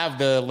don't have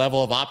the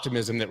level of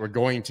optimism that we're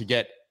going to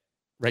get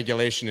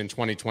regulation in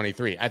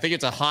 2023. I think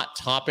it's a hot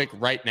topic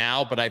right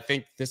now, but I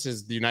think this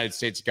is the United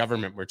States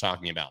government we're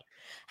talking about.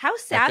 How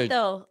sad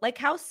though, like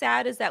how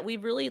sad is that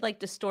we've really like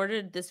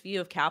distorted this view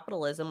of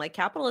capitalism. Like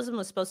capitalism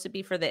was supposed to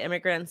be for the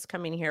immigrants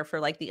coming here, for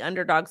like the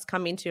underdogs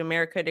coming to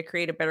America to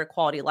create a better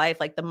quality life,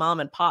 like the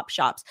mom and pop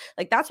shops.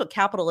 Like that's what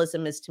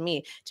capitalism is to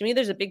me. To me,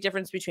 there's a big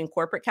difference between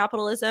corporate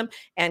capitalism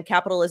and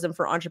capitalism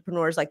for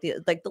entrepreneurs, like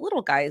the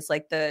little guys,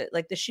 like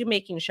the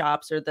shoemaking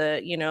shops or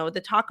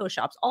the taco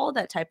shops, all of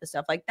that type of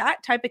stuff. Like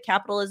that type of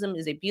capitalism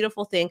is a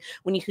beautiful thing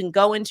when you can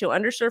go into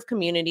an underserved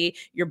community,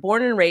 you're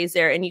born and raised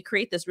there, and you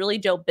create this really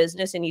dope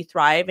business and you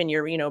thrive and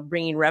you're,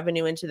 bringing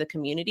revenue into the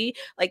community.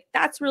 Like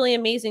that's really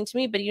amazing to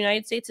me. But the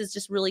United States has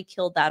just really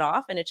killed that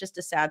off. And it's just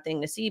a sad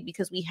thing to see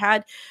because we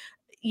had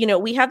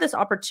this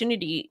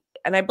opportunity.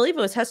 And I believe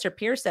it was Hester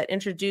Pierce that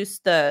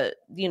introduced the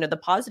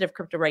positive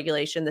crypto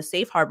regulation, the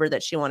safe harbor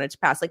that she wanted to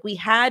pass. Like we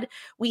had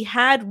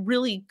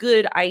really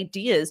good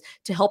ideas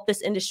to help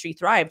this industry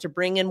thrive, to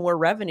bring in more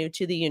revenue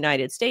to the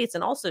United States.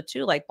 And also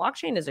too, like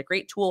blockchain is a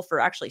great tool for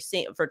actually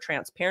for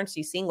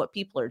transparency, seeing what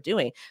people are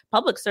doing.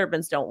 Public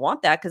servants don't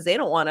want that because they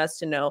don't want us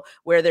to know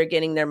where they're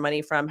getting their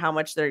money from, how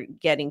much they're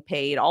getting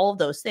paid, all of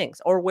those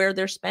things, or where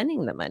they're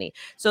spending the money.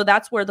 So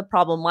that's where the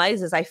problem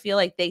lies, is I feel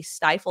like they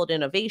stifled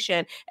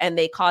innovation and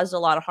they caused a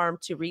lot of harm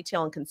to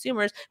retail and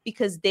consumers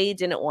because they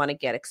didn't want to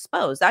get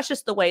exposed. That's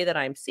just the way that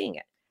I'm seeing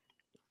it.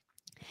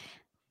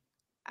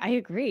 I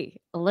agree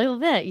a little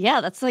bit. Yeah,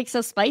 that's like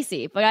so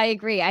spicy, but I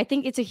agree. I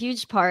think it's a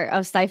huge part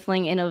of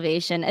stifling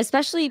innovation,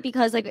 especially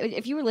because like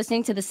if you were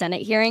listening to the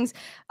Senate hearings,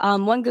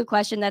 one good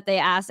question that they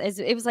asked is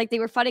it was like they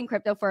were funding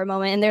crypto for a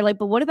moment and they're like,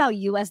 but what about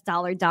US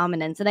dollar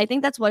dominance? And I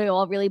think that's what it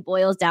all really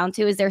boils down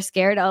to, is they're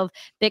scared of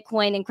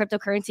Bitcoin and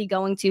cryptocurrency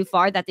going too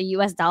far, that the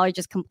US dollar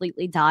just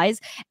completely dies.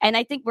 And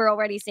I think we're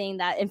already seeing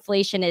that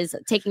inflation is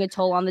taking a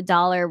toll on the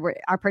dollar.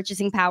 Our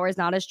purchasing power is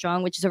not as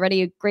strong, which is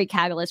already a great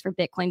catalyst for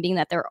Bitcoin, being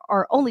that there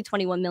are only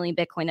 21 million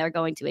Bitcoin that are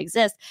going to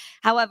exist.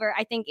 However,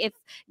 I think if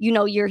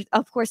you're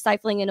of course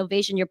stifling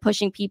innovation, you're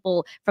pushing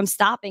people from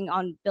stopping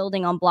on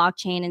building on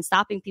blockchain and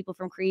stopping people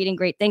from creating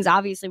great things.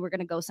 Obviously, we're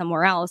going to go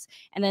somewhere else,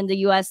 and then the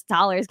US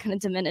dollar is going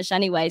to diminish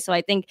anyway. So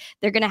I think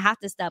they're going to have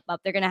to step up.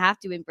 They're going to have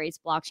to embrace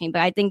blockchain,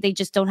 but I think they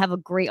just don't have a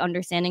great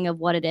understanding of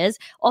what it is.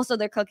 Also,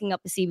 they're cooking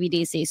up a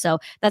CBDC, so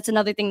that's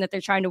another thing that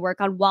they're trying to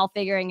work on while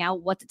figuring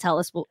out what to tell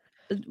us,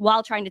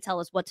 while trying to tell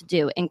us what to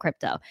do in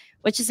crypto,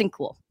 which isn't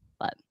cool,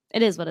 but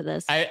it is what it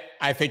is.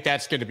 I think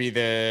that's going to be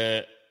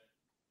the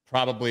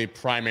probably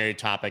primary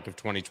topic of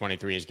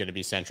 2023 is going to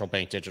be central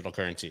bank digital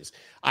currencies.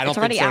 I don't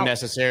think so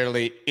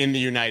necessarily in the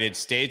United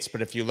States, but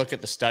if you look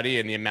at the study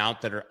and the amount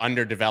that are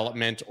under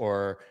development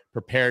or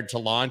prepared to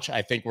launch,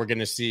 I think we're going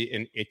to see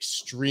an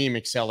extreme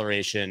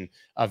acceleration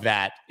of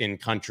that in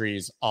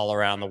countries all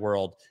around the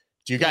world.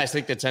 Do you guys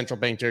think that central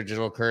bank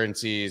digital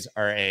currencies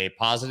are a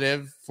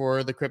positive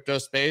for the crypto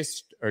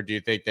space, or do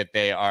you think that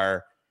they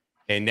are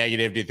a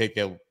negative? Do you think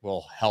they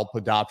will help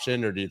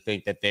adoption, or do you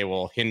think that they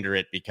will hinder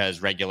it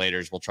because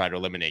regulators will try to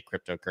eliminate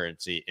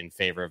cryptocurrency in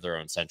favor of their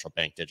own central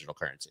bank digital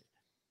currency?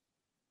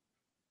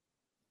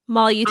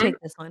 Molly, you I take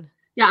this one.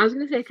 Yeah, I was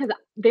gonna say because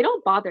they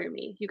don't bother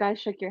me. You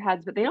guys shook your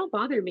heads, but they don't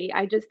bother me.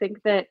 I just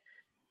think that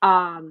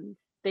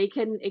they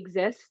can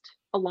exist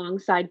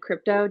alongside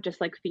crypto,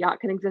 just like fiat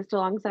can exist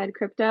alongside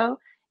crypto.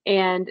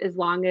 And as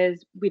long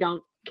as we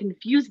don't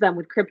confuse them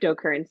with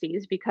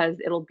cryptocurrencies, because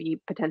it'll be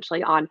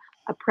potentially on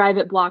a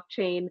private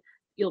blockchain,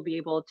 you'll be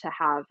able to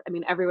have, I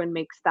mean, everyone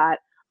makes that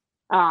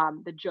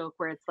the joke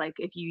where it's like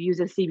if you use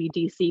a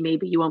CBDC,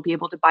 maybe you won't be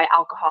able to buy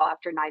alcohol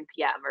after 9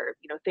 p.m. or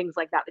things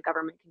like that. The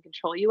government can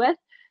control you with.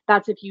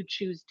 That's if you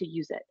choose to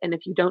use it, and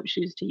if you don't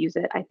choose to use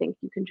it, I think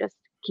you can just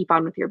keep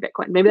on with your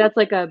Bitcoin. Maybe that's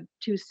like a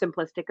too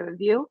simplistic of a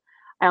view.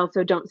 I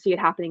also don't see it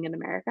happening in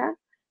America.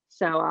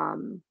 So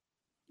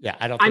Yeah,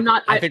 I don't I'm think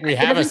not. I think we It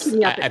have doesn't keep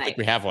me up I at think night.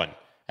 we have one.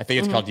 I think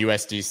it's Mhm. called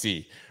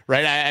USDC,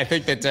 right? I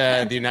think that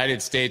the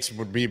United States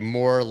would be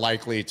more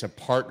likely to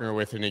partner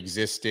with an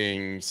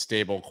existing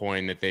stable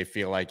coin that they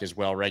feel like is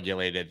well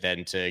regulated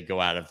than to go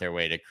out of their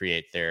way to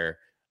create their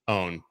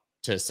own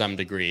to some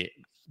degree.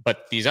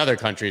 But these other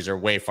countries are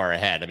way far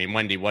ahead. I mean,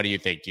 Wendy, what do you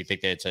think? Do you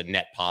think that it's a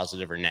net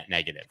positive or net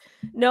negative?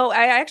 No,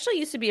 I actually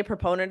used to be a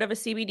proponent of a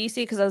CBDC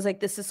because I was like,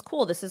 this is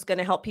cool. This is going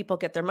to help people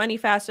get their money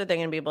faster. They're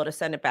going to be able to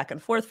send it back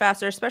and forth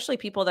faster, especially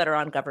people that are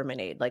on government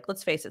aid. Like,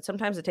 let's face it,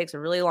 sometimes it takes a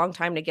really long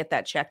time to get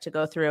that check to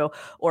go through,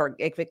 or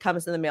if it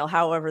comes in the mail,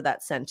 however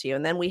that's sent to you.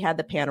 And then we had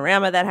the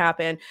panorama that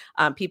happened.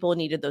 People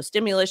needed those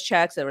stimulus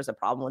checks. There was a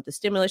problem with the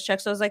stimulus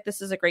checks. So I was like,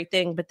 this is a great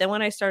thing. But then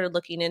when I started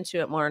looking into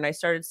it more and I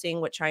started seeing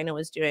what China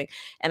was doing,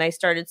 and I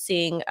started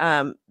seeing,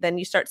 then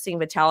you start seeing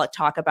Vitalik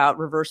talk about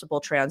reversible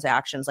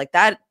transactions like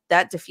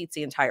that defeats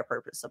the entire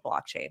purpose of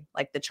blockchain.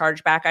 Like the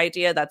chargeback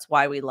idea, that's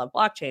why we love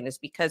blockchain, is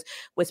because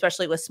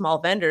especially with small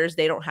vendors,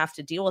 they don't have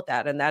to deal with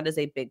that. And that is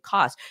a big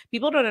cost.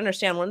 People don't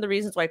understand one of the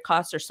reasons why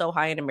costs are so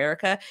high in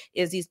America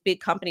is these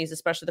big companies,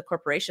 especially the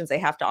corporations, they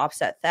have to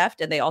offset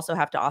theft, and they also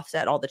have to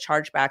offset all the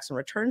chargebacks and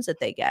returns that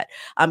they get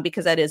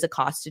because that is a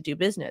cost to do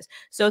business.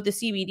 So the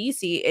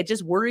CBDC, it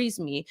just worries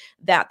me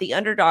that the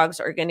underdogs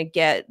are going to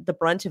get the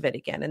brunt of it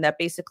again. And that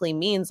basically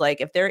means like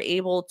if they're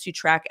able to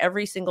track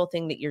every single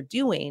thing that you're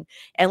doing,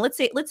 and let's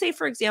say,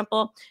 for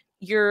example,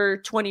 you're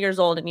 20 years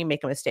old and you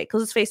make a mistake. Because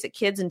let's face it,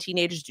 kids and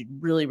teenagers do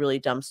really, really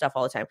dumb stuff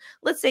all the time.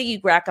 Let's say you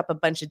rack up a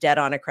bunch of debt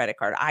on a credit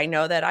card. I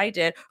know that I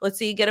did. Let's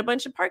say you get a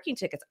bunch of parking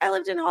tickets. I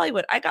lived in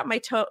Hollywood. I got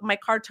my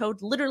car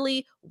towed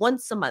literally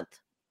once a month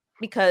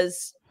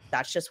because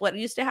that's just what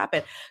used to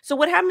happen. So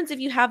what happens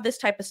if you have this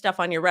type of stuff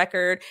on your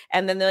record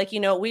and then they're like,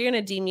 we're going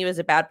to deem you as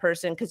a bad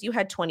person because you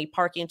had 20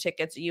 parking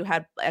tickets, you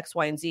had X,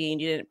 Y, and Z, and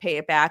you didn't pay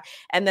it back.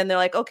 And then they're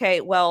like, okay,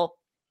 well,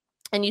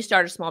 and you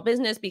start a small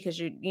business because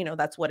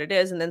that's what it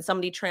is. And then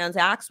somebody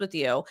transacts with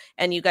you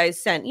and you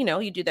guys send,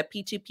 you do the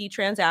P2P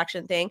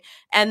transaction thing.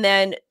 And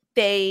then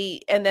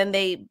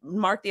they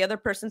mark the other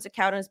person's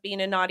account as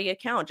being a naughty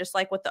account, just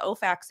like with the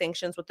OFAC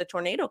sanctions with the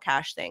tornado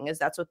cash thing. Is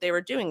that's what they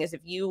were doing, is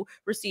if you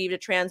received a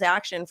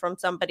transaction from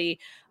somebody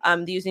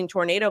using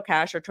tornado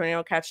cash, or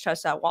tornado cash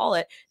touched that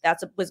wallet,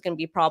 was going to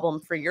be a problem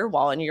for your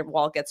wallet, and your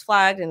wallet gets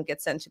flagged and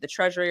gets sent to the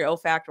treasury or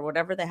OFAC or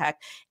whatever the heck.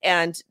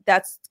 And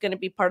that's going to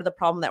be part of the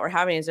problem that we're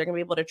having, is they're going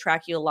to be able to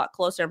track you a lot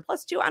closer. And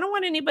plus too, I don't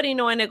want anybody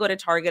knowing I go to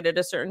Target at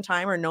a certain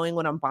time or knowing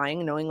what I'm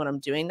buying, knowing what I'm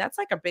doing. That's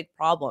like a big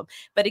problem.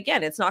 But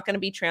again, it's not going to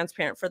be transparent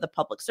for the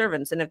public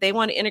servants. And if they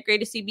want to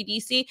integrate a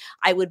CBDC,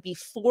 I would be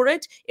for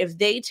it if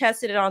they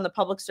tested it on the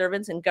public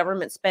servants and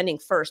government spending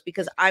first,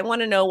 because I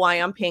want to know why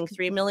I'm paying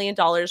 $3 million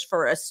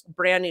for a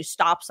brand new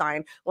stop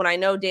sign when I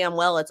know damn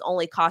well it's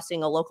only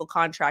costing a local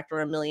contractor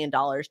 $1 million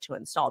to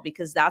install,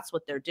 because that's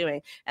what they're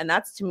doing. And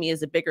that's, to me,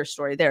 is a bigger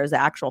story. There is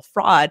the actual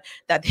fraud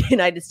that the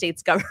United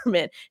States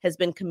government has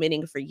been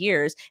committing for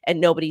years, and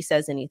nobody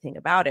says anything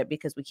about it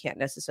because we can't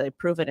necessarily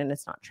prove it and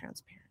it's not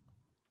transparent.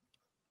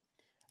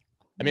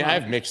 I mean, I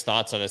have mixed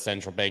thoughts on a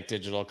central bank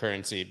digital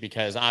currency,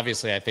 because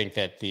obviously I think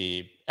that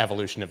the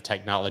evolution of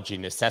technology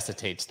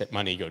necessitates that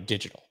money go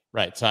digital,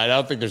 right? So I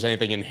don't think there's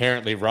anything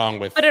inherently wrong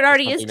with. But it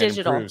already is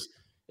digital.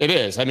 It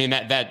is. I mean,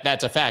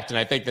 that's a fact. And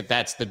I think that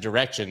that's the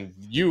direction.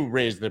 You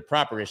raise the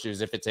proper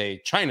issues. If it's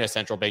a China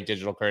central bank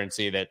digital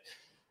currency that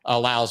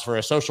allows for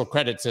a social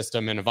credit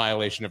system and a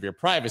violation of your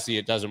privacy,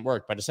 it doesn't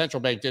work. But a central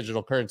bank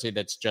digital currency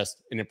that's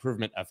just an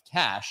improvement of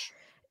cash,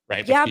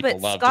 right? Yeah, people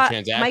but love Scott,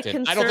 to transact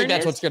it. I don't think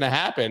that's what's going to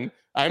happen.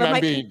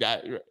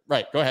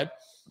 Right. Go ahead.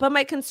 But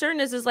my concern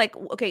is like,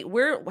 okay,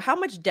 how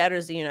much debt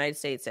is the United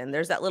States in?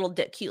 There's that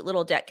cute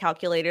little debt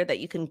calculator that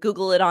you can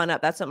Google it on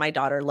up. That's what my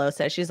daughter Lo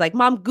says. She's like,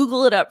 Mom,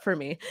 Google it up for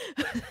me.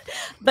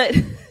 But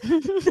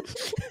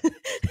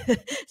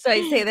so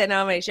I say that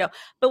now on my show.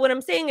 But what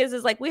I'm saying is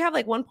like, we have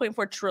like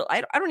 1.4 trillion.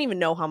 I don't even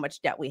know how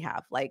much debt we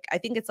have. Like, I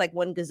think it's like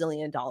 $1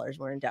 gazillion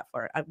we're in debt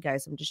for.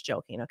 Guys, I'm just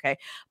joking. Okay.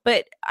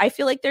 But I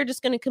feel like they're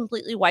just going to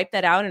completely wipe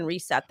that out and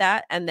reset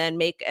that and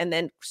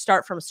then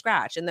start from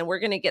scratch. And then we're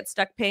going to get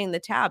stuck paying the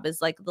tab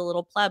as like the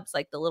little plebs,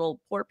 like the little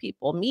poor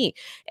people, me.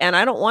 And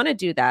I don't want to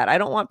do that. I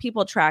don't want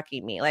people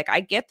tracking me. Like, I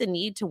get the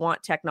need to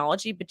want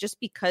technology, but just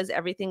because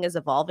everything is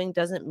evolving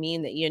doesn't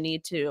mean that you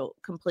need to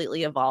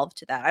completely evolve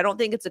to that. I don't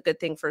think it's a good thing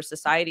thing for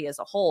society as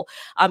a whole.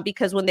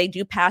 Because when they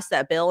do pass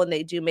that bill and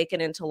they do make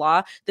it into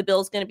law, the bill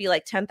is going to be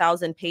like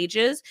 10,000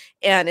 pages,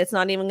 and it's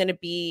not going to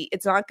be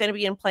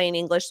in plain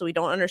English, so we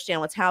don't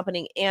understand what's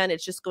happening, and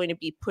it's just going to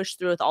be pushed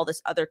through with all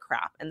this other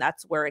crap, and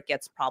that's where it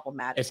gets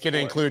problematic. It's going to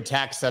include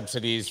tax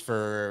subsidies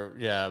for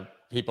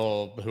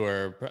people who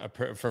are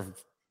for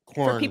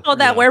corn, for people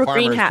that wear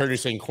green hats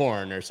producing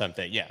corn or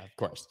something. Yeah, of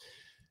course.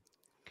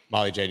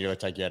 Molly Jane, you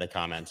looked like you had a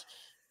comment.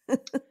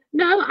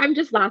 No, I'm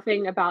just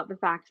laughing about the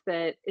fact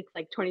that it's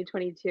like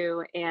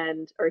 2022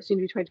 or soon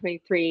to be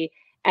 2023,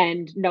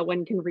 and no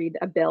one can read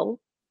a bill.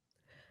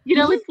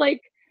 It's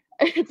like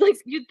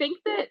you'd think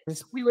that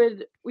we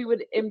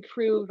would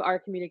improve our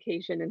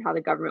communication and how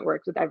the government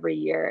works with every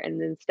year,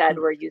 and instead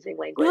we're using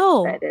language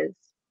that is.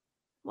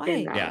 Why?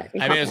 Yeah,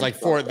 I mean, it's like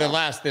for the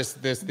last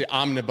the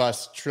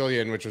omnibus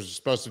trillion, which was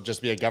supposed to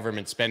just be a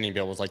government spending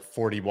bill, was like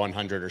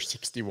 4,100 or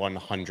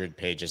 6,100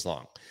 pages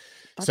long.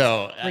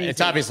 So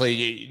it's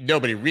obviously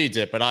nobody reads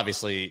it, but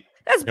obviously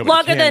that's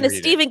longer than a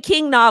Stephen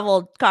King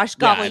novel. Gosh,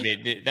 golly. Yeah,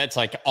 I mean, that's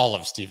like all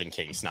of Stephen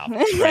King's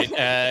novels, right?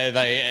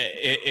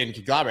 In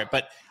conglomerate.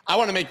 But I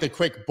want to make the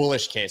quick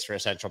bullish case for a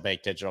central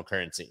bank digital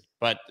currency,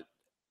 but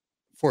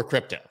for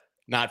crypto,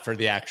 not for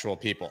the actual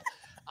people.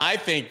 I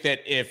think that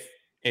if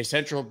a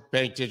central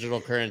bank digital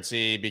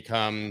currency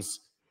becomes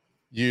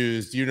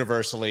used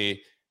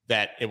universally,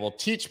 that it will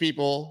teach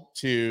people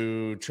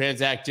to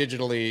transact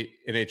digitally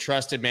in a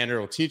trusted manner. It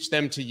will teach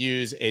them to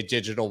use a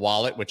digital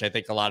wallet, which I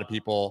think a lot of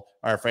people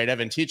are afraid of,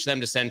 and teach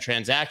them to send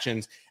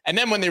transactions. And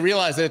then when they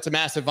realize that it's a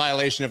massive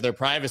violation of their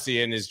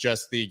privacy and is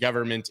just the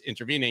government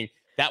intervening,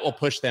 that will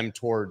push them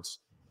towards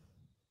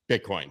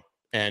Bitcoin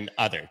and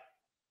other.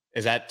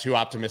 Is that too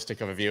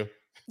optimistic of a view?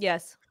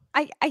 Yes.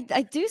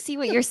 I do see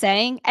what you're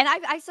saying. And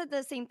I said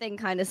the same thing,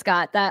 kind of,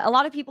 Scott, that a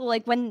lot of people,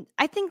 like, when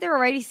I think they're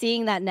already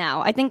seeing that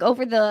now. I think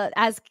over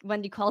as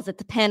Wendy calls it,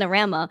 the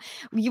panorama,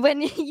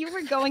 when you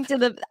were going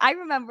to I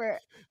remember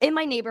in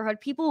my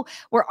neighborhood, people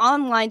were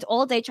online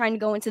all day trying to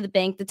go into the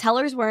bank. The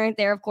tellers weren't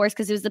there, of course,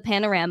 because it was the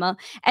panorama.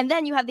 And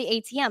then you have the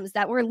ATMs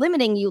that were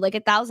limiting you like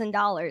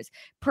 $1,000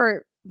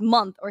 per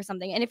month or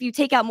something. And if you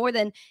take out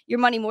your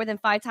money more than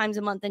 5 times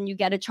a month, then you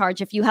get a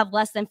charge. If you have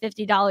less than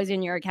 $50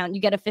 in your account,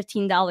 you get a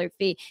 $15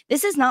 fee.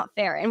 This is not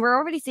fair. And we're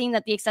already seeing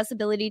that the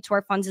accessibility to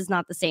our funds is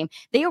not the same.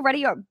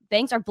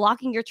 Banks are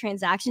blocking your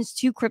transactions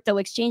to crypto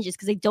exchanges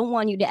because they don't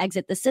want you to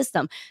exit the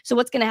system. So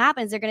what's going to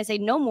happen is they're going to say,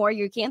 no more,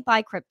 you can't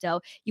buy crypto.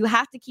 You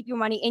have to keep your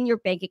money in your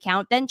bank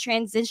account, then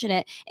transition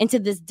it into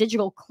this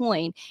digital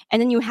coin.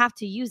 And then you have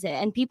to use it.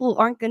 And people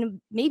aren't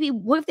going to,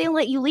 what if they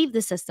let you leave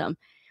the system?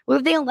 What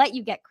if they don't let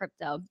you get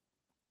crypto?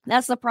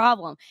 That's the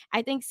problem.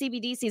 I think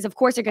CBDCs, of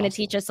course, are going to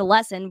teach us a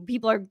lesson.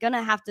 People are going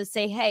to have to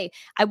say, hey,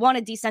 I want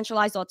a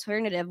decentralized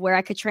alternative where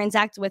I could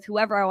transact with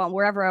whoever I want,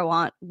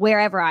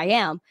 wherever I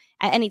am,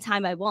 at any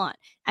time I want.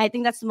 I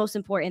think that's the most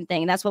important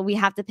thing. And that's what we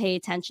have to pay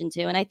attention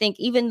to. And I think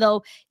even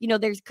though,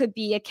 there could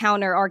be a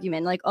counter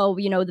argument like,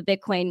 the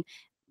Bitcoin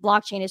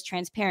blockchain is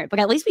transparent, but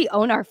at least we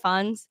own our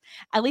funds.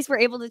 At least we're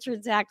able to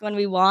transact when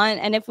we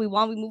want. And if we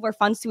want, we move our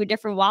funds to a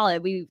different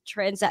wallet. We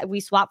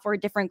swap for a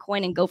different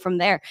coin and go from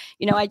there.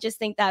 I just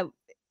think that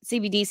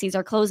CBDCs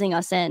are closing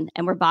us in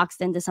and we're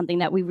boxed into something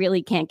that we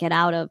really can't get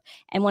out of.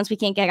 And once we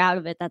can't get out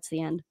of it, that's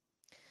the end.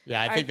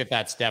 Yeah, I think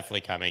that's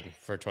definitely coming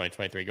for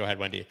 2023. Go ahead,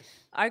 Wendy.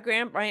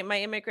 My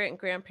immigrant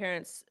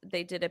grandparents,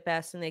 they did it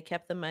best, and they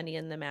kept the money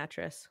in the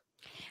mattress.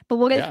 But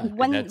what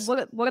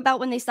about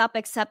when they stop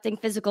accepting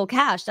physical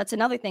cash? That's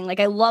another thing. Like,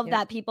 I love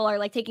that people are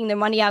like taking their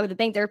money out of the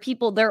bank. There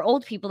are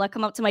old people that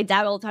come up to my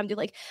dad all the time. They're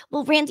like,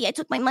 well, Randy, I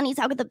took my money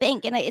out of the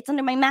bank and it's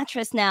under my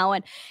mattress now.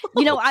 And,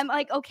 I'm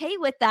like, okay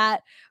with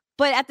that.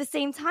 But at the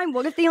same time,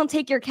 what if they don't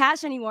take your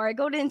cash anymore? I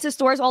go into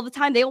stores all the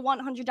time. They all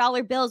want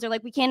 $100 bills. They're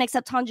like, we can't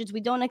accept hundreds.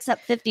 We don't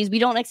accept 50s. We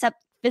don't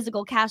accept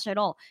physical cash at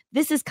all.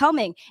 This is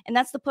coming. And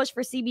that's the push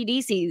for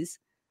CBDCs.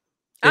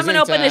 I'm going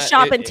to open a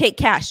shop and take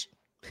cash.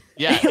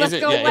 Yeah,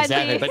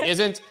 exactly. But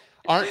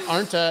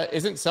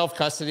isn't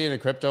self-custody in a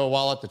crypto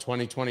wallet the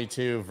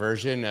 2022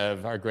 version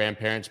of our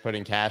grandparents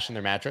putting cash in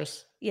their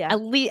mattress? Yeah.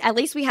 At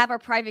least we have our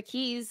private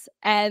keys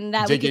and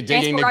that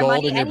digging the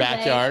gold in your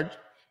backyard.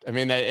 I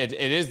mean, it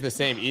is the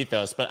same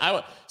ethos,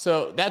 but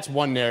so that's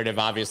one narrative,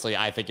 obviously,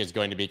 I think is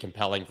going to be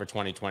compelling for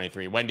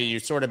 2023. Wendy, you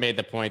sort of made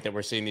the point that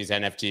we're seeing these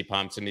NFT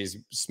pumps and these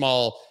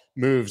small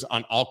moves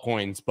on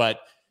altcoins,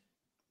 but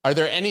are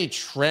there any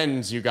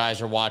trends you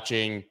guys are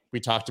watching?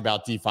 We talked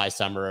about DeFi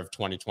summer of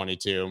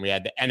 2022, and we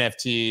had the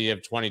NFT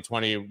of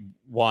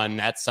 2021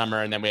 that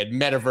summer, and then we had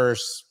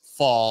metaverse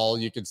fall,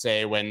 you could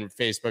say, when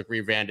Facebook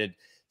rebranded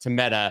to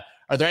Meta.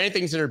 Are there any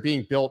things that are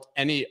being built,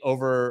 any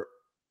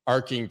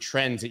overarching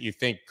trends that you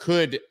think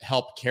could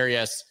help carry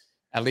us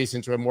at least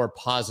into a more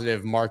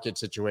positive market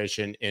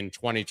situation in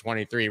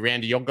 2023?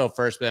 Randy, you'll go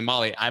first, but then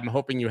Molly, I'm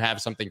hoping you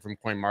have something from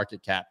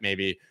CoinMarketCap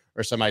maybe,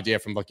 or some idea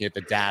from looking at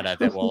the data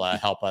that will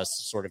help us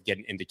sort of get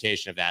an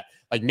indication of that,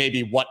 like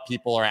maybe what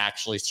people are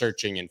actually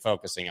searching and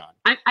focusing on.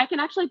 I can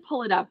actually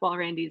pull it up while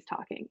Randy's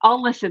talking.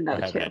 I'll listen though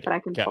too, but I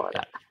can pull it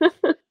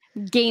up.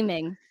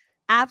 Gaming.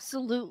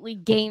 Absolutely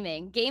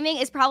gaming. Gaming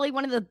is probably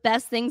one of the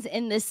best things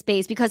in this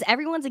space because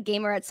everyone's a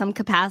gamer at some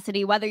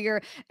capacity, whether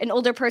you're an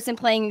older person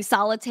playing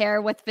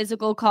solitaire with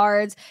physical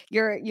cards,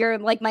 you're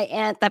like my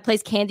aunt that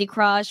plays Candy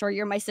Crush, or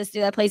you're my sister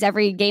that plays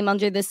every game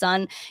under the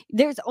sun.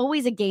 There's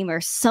always a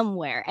gamer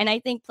somewhere. And I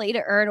think play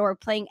to earn, or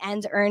playing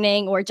and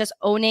earning, or just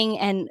owning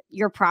and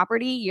your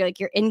property, your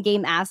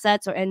in-game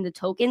assets and the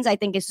tokens, I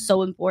think is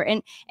so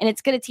important. And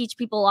it's going to teach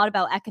people a lot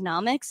about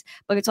economics,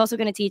 but it's also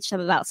going to teach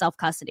them about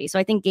self-custody. So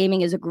I think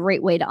gaming is a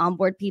great way to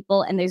onboard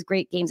people, and there's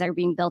great games that are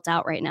being built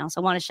out right now. So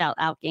I want to shout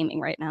out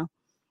gaming right now.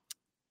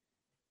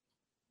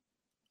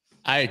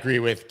 I agree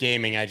with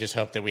gaming. I just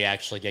hope that we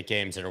actually get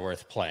games that are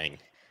worth playing.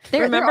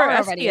 Remember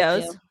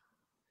STOs?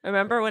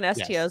 Remember when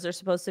STOs are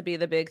supposed to be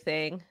the big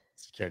thing?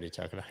 Security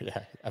token.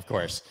 Yeah, of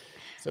course.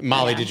 So,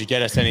 Molly, did you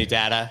get us any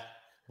data?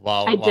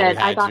 I did. We had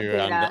I got you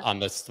data. on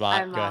the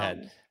spot. Go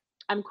ahead.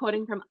 I'm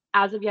quoting from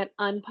as of yet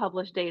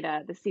unpublished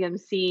data. The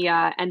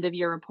CMC end of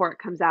year report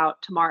comes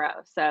out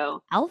tomorrow.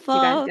 So alpha.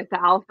 You guys get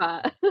the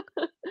alpha.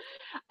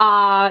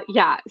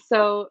 Yeah.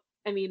 So,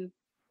 I mean,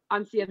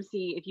 on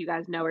CMC, if you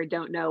guys know or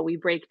don't know, we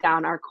break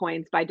down our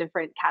coins by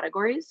different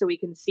categories. So we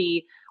can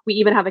see, we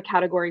even have a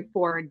category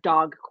for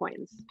dog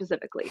coins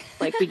specifically.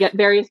 Like we get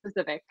very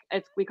specific.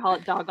 We call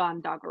it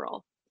doggone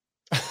doggerel.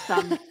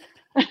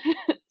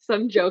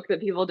 Some joke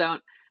that people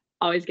don't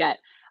always get.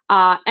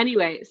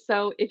 Anyway,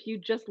 so if you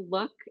just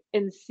look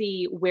and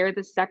see where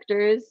the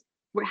sectors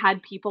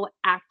had people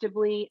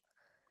actively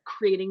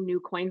creating new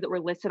coins that were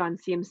listed on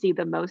CMC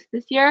the most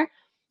this year,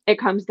 it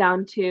comes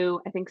down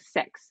to, I think,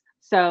 6.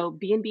 So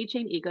BNB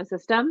chain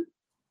ecosystem,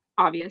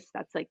 obvious,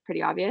 that's like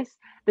pretty obvious.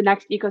 The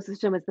next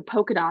ecosystem is the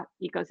Polkadot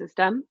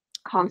ecosystem,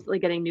 constantly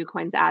getting new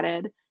coins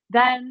added.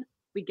 Then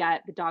we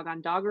get the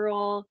doggone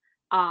doggerel,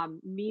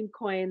 meme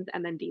coins,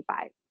 and then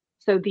DeFi.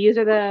 So these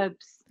are the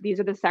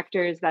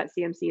sectors that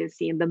CMC has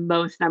seen the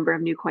most number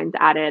of new coins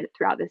added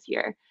throughout this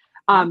year.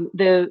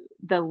 The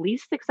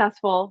least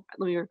successful,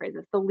 let me rephrase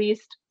this, the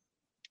least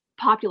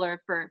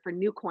popular for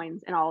new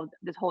coins in all of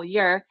this whole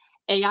year,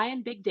 AI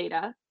and big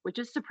data, which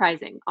is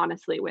surprising,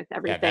 honestly, with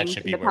everything that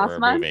should in be the where past we're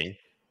month. moving.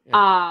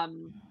 Yeah.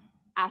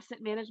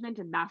 Asset management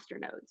and master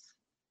nodes.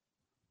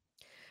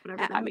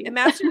 Whatever that means.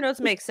 Master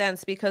nodes make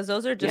sense because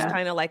those are just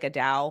kind of like a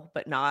DAO,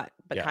 but not,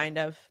 and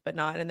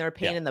they're a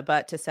pain in the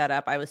butt to set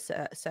up. I was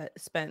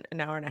spent an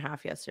hour and a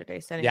half yesterday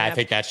setting. I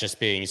think that's just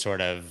being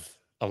sort of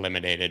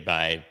eliminated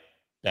by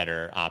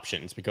better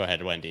options. But go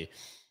ahead, Wendy.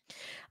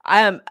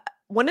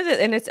 One of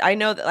the, and it's, I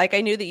know that, like,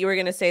 I knew that you were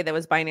going to say that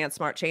was Binance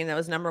Smart Chain. That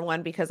was number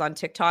one, because on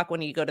TikTok,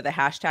 when you go to the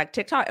hashtag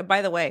TikTok,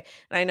 by the way,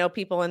 and I know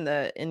people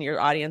in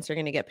your audience are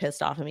going to get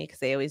pissed off at me because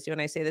they always do when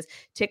I say this,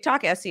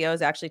 TikTok SEO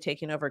is actually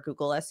taking over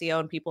Google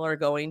SEO, and people are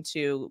going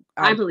to,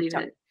 I believe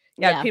TikTok. it.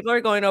 Yeah, people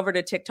are going over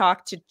to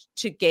TikTok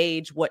to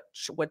gauge what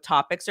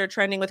topics are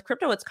trending. With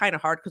crypto, it's kind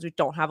of hard because we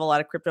don't have a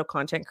lot of crypto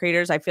content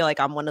creators. I feel like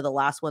I'm one of the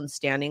last ones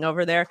standing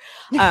over there.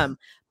 But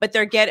but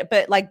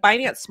like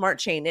Binance Smart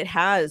Chain,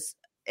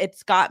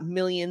 it's got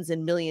millions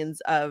and millions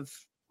of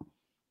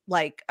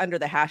like under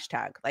the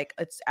hashtag. Like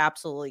it's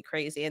absolutely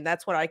crazy. And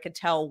that's what I could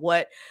tell.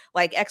 What,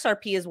 like,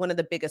 XRP is one of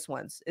the biggest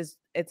ones. It's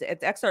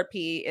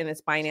XRP and it's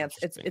Binance.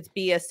 It's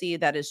BSC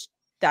that is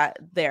that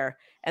there.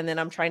 And then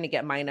I'm trying to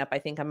get mine up. I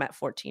think I'm at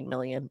 14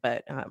 million,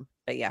 but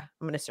yeah, I'm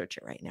going to search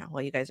it right now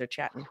while you guys are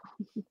chatting.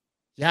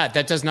 Yeah,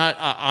 that does not,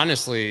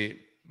 honestly,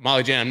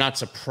 Molly Jane, I'm not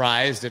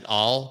surprised at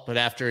all, but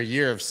after a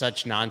year of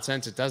such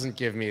nonsense, it doesn't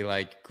give me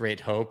like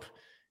great hope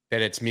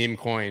that it's meme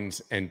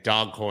coins and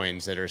dog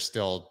coins that are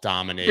still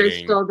dominating.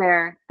 They're still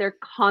there. They're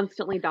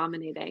constantly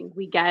dominating.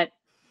 We get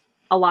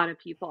a lot of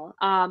people.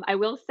 I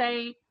will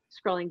say,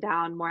 scrolling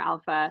down more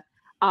alpha,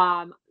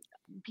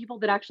 people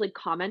that actually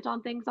comment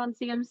on things on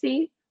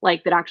CMC,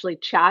 like that actually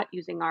chat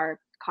using our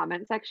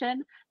comment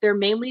section, they're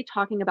mainly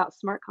talking about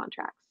smart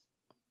contracts.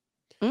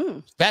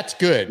 That's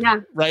good. Yeah.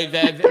 Right.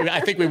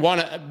 I think we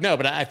want to, no,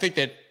 but I think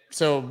that,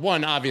 so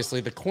one,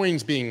 obviously the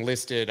coins being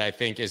listed, I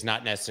think, is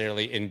not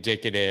necessarily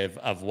indicative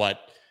of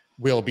what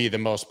will be the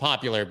most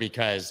popular,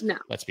 because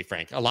let's be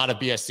frank, a lot of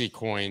BSC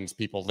coins,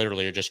 people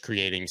literally are just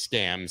creating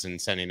scams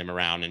and sending them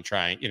around and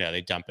trying,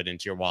 they dump it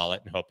into your wallet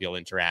and hope you'll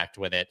interact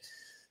with it.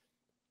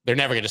 They're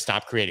never going to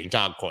stop creating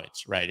dog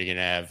coins, right? You're going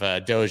to have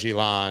Doge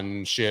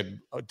Elon, Shib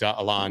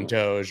Elon,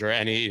 Doge, or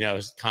any,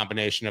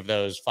 combination of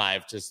those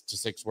 5 to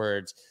 6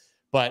 words.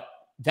 But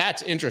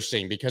that's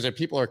interesting, because if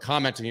people are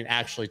commenting and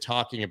actually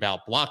talking about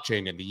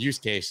blockchain and the use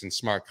case and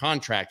smart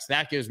contracts,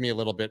 that gives me a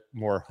little bit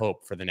more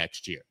hope for the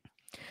next year.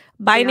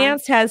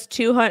 Binance has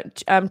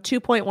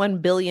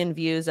 2.1 billion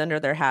views under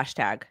their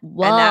hashtag.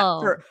 Whoa. And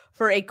that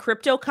for a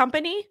crypto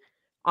company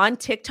on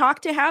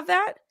TikTok to have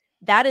that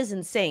is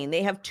insane.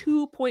 They have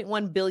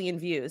 2.1 billion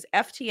views.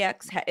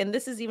 FTX, and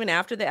this is even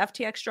after the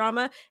FTX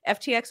drama,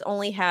 FTX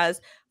only has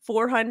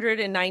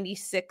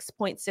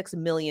 496.6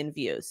 million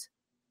views.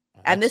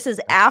 And this is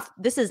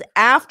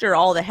after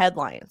all the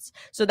headlines.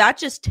 So that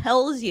just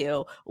tells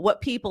you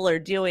what people are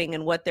doing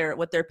and what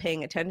they're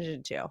paying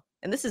attention to.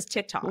 And this is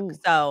TikTok. Ooh.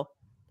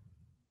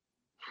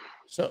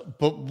 So,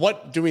 but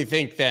what do we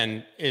think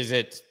then? Is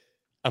it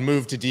a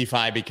move to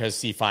DeFi because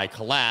CeFi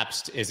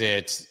collapsed? Is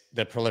it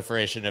the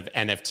proliferation of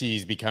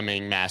NFTs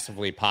becoming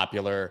massively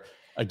popular?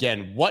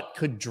 Again, what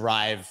could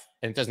drive,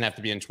 and it doesn't have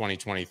to be in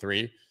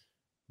 2023,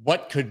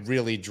 what could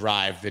really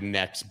drive the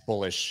next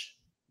bullish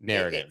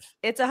narrative?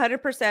 It's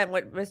 100%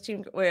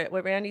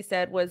 what Randy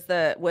said was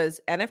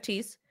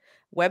NFTs,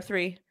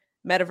 Web3,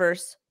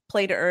 metaverse,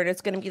 play to earn.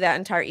 It's going to be that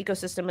entire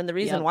ecosystem. And the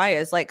reason why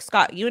is, like,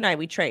 Scott, you and I,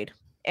 we trade.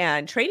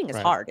 And trading is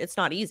hard. It's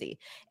not easy.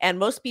 And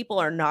most people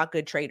are not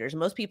good traders.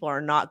 Most people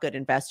are not good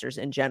investors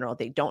in general.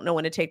 They don't know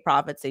when to take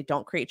profits. They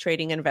don't create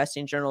trading and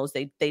investing journals.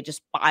 They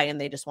just buy and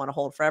they just want to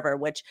hold forever,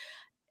 which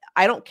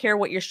I don't care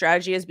what your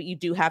strategy is, but you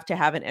do have to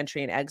have an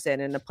entry and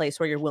exit in a place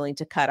where you're willing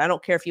to cut. I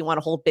don't care if you want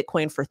to hold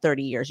Bitcoin for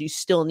 30 years. You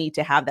still need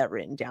to have that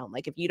written down.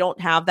 Like, if you don't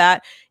have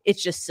that,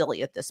 it's just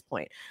silly at this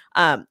point.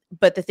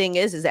 But the thing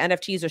is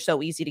NFTs are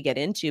so easy to get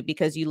into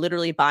because you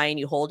literally buy and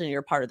you hold and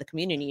you're part of the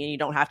community and you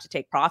don't have to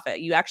take profit.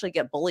 You actually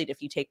get bullied if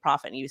you take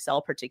profit and you sell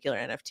a particular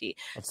NFT.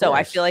 So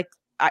I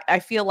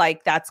feel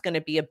like that's going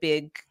to be a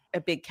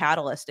big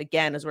catalyst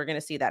again, as we're going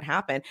to see that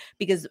happen,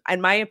 because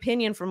in my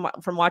opinion, from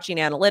watching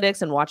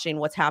analytics and watching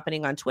what's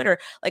happening on Twitter,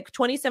 like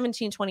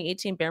 2017,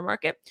 2018 bear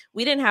market,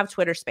 we didn't have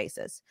Twitter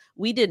spaces.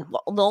 The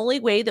only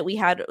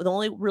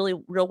really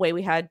real way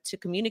we had to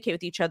communicate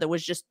with each other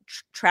was just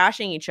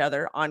trashing each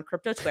other on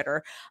crypto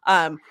Twitter.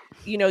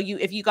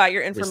 If you got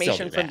your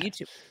information from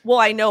YouTube, well,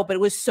 I know, but it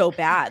was so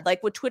bad.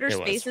 Like with Twitter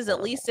spaces,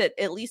 at least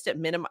at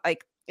minimum,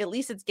 like, at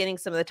least it's getting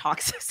some of the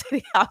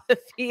toxicity out of the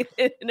feed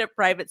in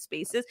private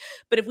spaces.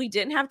 But if we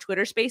didn't have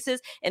Twitter spaces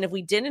and if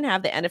we didn't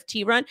have the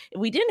NFT run, if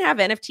we didn't have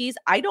NFTs,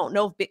 I don't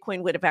know if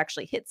Bitcoin would have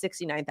actually hit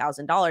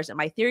 $69,000. And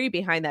my theory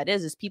behind that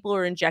is people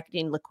were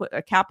injecting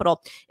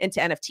capital into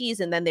NFTs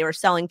and then they were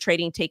selling,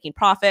 trading, taking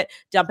profit,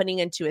 dumping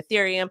into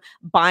Ethereum,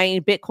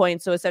 buying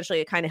Bitcoin. So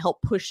essentially it kind of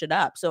helped push it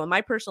up. So in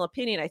my personal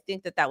opinion, I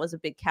think that was a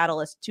big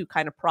catalyst to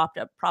kind of prop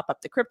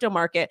up the crypto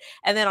market.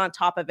 And then on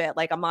top of it,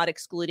 like, I'm not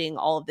excluding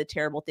all of the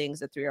terrible things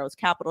that Three Arrows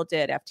Capital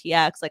did,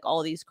 FTX, like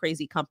all these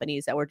crazy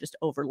companies that were just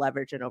over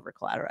leveraged and over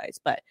collateralized,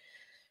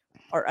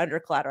 or under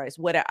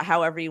collateralized,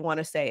 however you want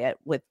to say it,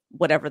 with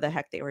whatever the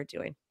heck they were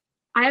doing.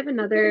 I have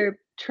another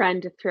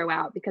trend to throw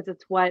out because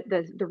it's what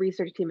the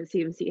research team at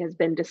CMC has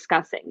been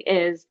discussing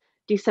is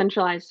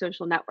decentralized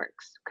social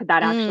networks. Could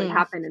that actually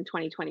happen in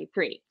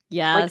 2023?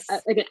 Yes.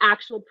 Like an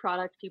actual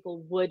product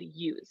people would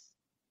use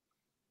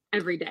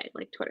every day,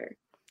 like Twitter.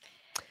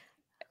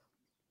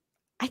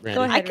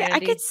 Go ahead, I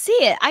could see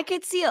it. I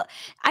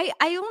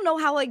don't know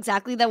how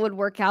exactly that would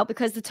work out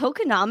because the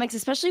tokenomics,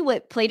 especially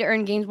with play to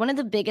earn games, one of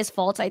the biggest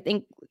faults I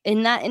think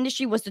in that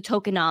industry was the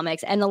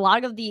tokenomics, and a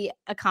lot of the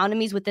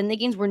economies within the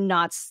games were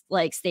not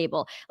like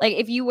stable. Like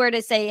if you were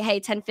to say, hey,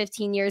 10,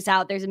 15 years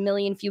out, there's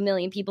few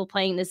million people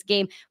playing this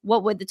game,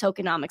 what would the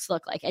tokenomics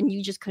look like? And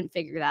you just couldn't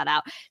figure that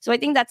out. So I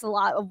think that's a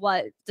lot of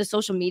what the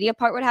social media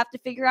part would have to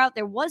figure out.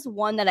 There was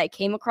one that I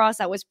came across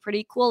that was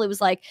pretty cool. It was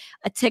like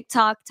a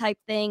TikTok type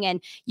thing,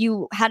 and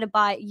you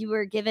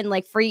were given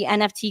like free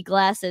NFT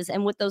glasses,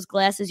 and with those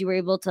glasses you were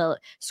able to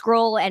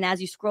scroll, and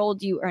as you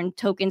scrolled you earned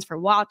tokens for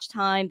watch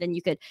time. Then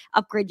you could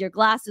upgrade your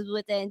glasses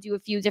with it and do a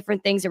few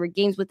different things. There were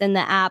games within the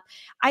app.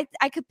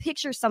 I could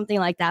picture something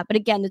like that, but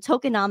again, the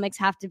tokenomics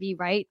have to be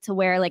right to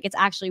where like it's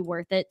actually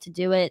worth it to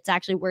do it. It's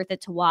actually worth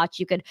it to watch.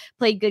 You could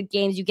play good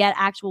games, you get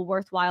actual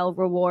worthwhile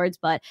rewards,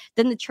 but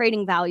then the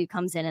trading value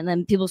comes in and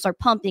then people start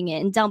pumping it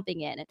and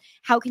dumping it. And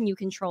how can you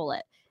control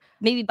it?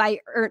 Maybe by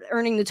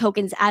earning the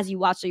tokens as you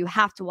watch, so you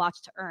have to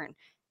watch to earn.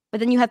 But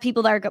then you have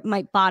people that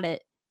might bot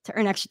it to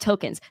earn extra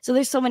tokens. So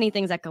there's so many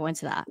things that go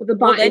into that.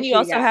 Well, then you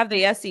also have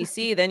the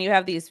SEC. Then you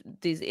have these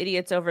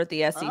idiots over at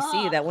the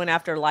SEC that went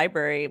after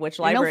library, which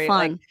library,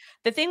 like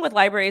the thing with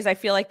libraries, I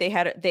feel like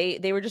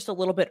they were just a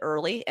little bit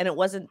early, and it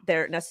wasn't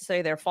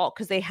necessarily their fault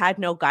because they had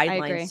no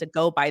guidelines to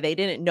go by. They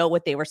didn't know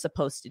what they were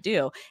supposed to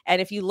do.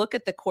 And if you look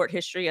at the court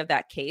history of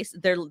that case,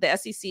 the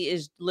SEC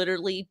is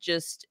literally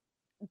just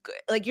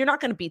like, you're not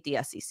going to beat the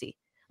SEC.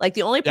 Like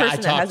the only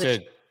person I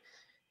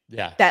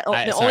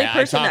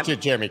talked to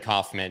Jeremy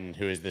Kaufman,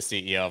 who is the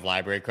CEO of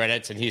Library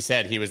Credits, and he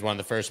said he was one of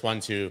the first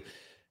ones who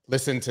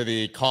listened to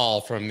the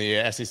call from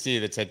the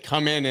SEC that said,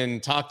 come in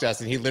and talk to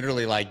us. And he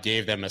literally like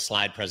gave them a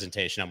slide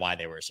presentation on why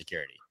they were a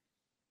security.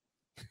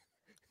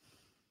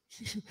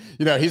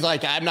 He's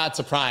like, I'm not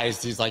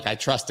surprised. He's like, I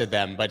trusted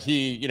them, but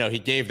he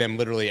gave them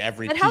literally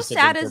every piece of information.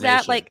 But how sad is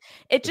that? Like,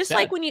 it just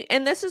like when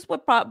and this is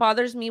what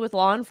bothers me with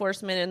law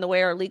enforcement and the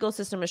way our legal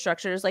system is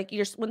structured is like,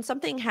 when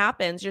something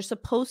happens, you're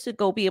supposed to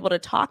go be able to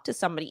talk to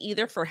somebody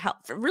either for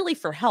help,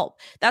 for help.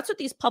 That's what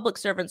these public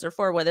servants are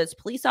for, whether it's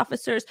police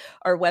officers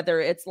or whether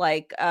it's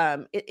like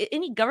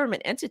any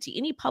government entity,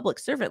 any public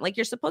servant. Like,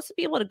 you're supposed to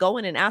be able to go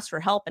in and ask for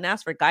help and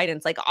ask for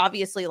guidance. Like,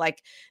 obviously,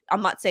 like,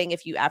 I'm not saying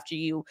if you, after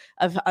you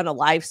have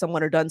unalived someone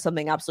or done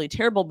something absolutely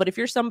terrible, but if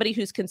you're somebody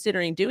who's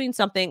considering doing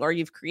something or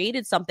you've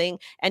created something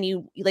and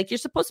you're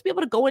supposed to be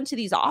able to go into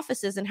these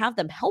offices and have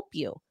them help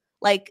you.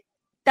 Like,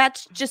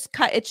 That's just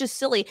it's just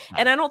silly.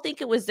 And I don't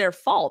think it was their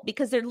fault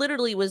because there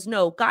literally was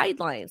no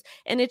guidelines.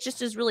 And it just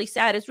is really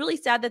sad. It's really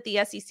sad that the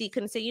SEC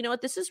couldn't say, you know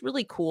what, this is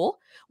really cool.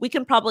 We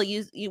could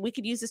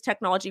use this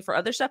technology for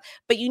other stuff,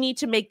 but you need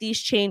to make these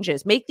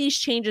changes. Make these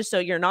changes so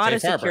you're not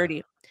Safe a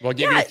security. We'll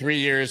give you 3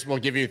 years. We'll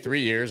give you 3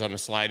 years on a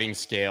sliding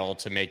scale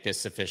to make this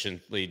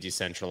sufficiently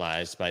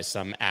decentralized by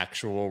some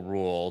actual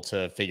rule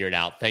to figure it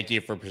out. Thank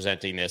you for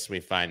presenting this. We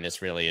find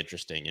this really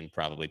interesting and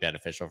probably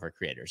beneficial for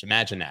creators.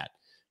 Imagine that.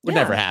 Would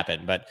never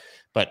happen, but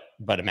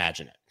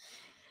imagine it.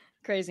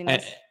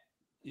 Craziness.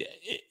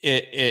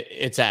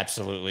 It's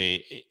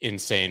absolutely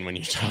insane when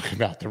you talk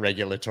about the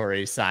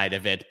regulatory side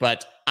of it.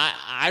 But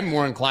I'm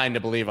more inclined to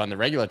believe on the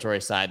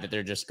regulatory side that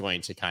they're just going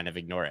to kind of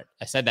ignore it.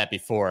 I said that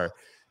before,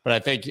 but I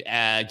think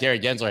Gary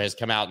Gensler has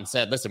come out and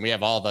said, listen, we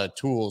have all the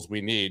tools we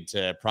need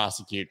to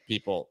prosecute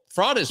people.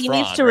 Fraud is fraud.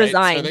 He needs to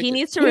resign. He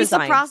needs to resign.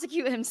 He needs to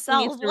prosecute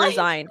himself. He needs to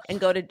resign and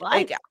go to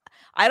like.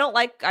 I don't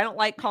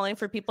like calling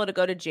for people to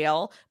go to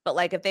jail, but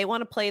like if they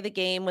want to play the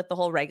game with the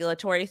whole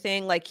regulatory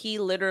thing, like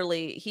he's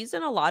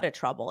in a lot of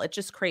trouble. It's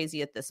just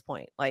crazy at this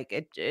point. Like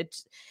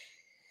it's.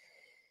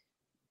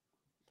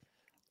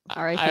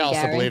 I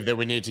also believe that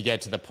we need to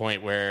get to the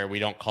point where we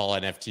don't call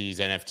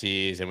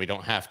NFTs, and we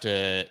don't have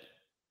to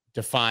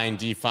define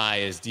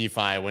DeFi as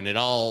DeFi when it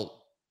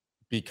all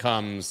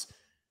becomes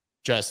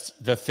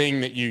just the thing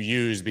that you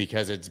use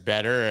because it's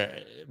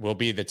better. Will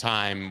be the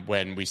time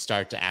when we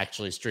start to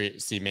actually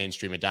see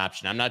mainstream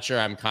adoption. I'm not sure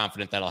I'm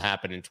confident that'll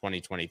happen in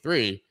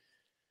 2023,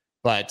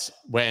 but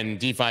when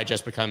DeFi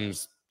just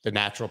becomes the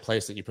natural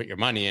place that you put your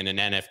money in, an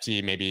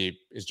NFT maybe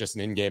is just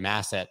an in-game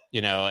asset,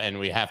 and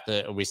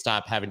we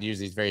stop having to use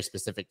these very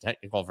specific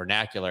technical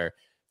vernacular.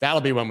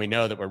 That'll be when we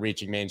know that we're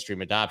reaching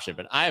mainstream adoption.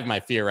 But I have my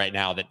fear right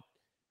now that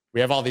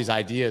we have all these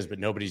ideas, but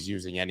nobody's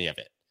using any of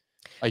it.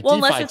 Like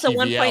unless it's a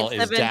TVL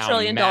 $1.7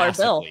 trillion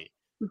bill.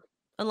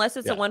 Unless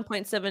it's a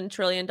 $1.7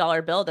 trillion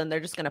bill, then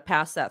they're just going to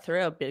pass that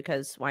through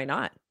because why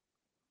not?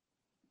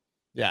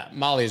 Yeah.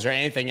 Molly, is there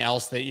anything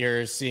else that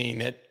you're seeing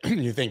that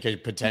you think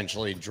could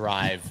potentially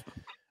drive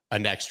a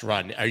next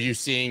run? Are you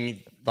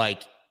seeing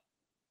like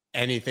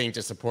anything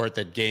to support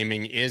that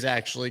gaming is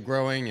actually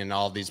growing and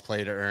all these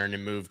play to earn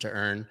and move to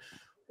earn?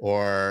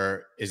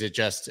 Or is it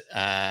just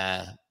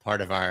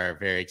part of our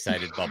very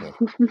excited bubble?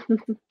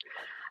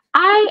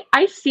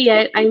 I see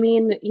it. I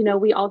mean,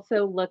 we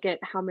also look at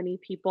how many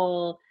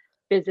people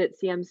visit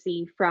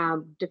CMC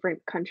from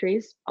different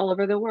countries all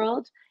over the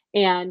world.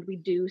 And we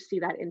do see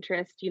that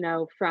interest,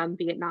 from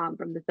Vietnam,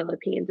 from the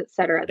Philippines, et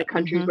cetera, the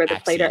countries where the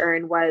play to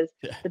earn was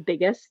the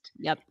biggest.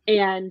 Yep.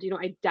 And,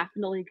 I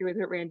definitely agree with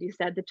what Randy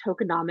said. The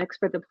tokenomics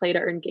for the play to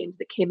earn games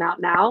that came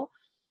out now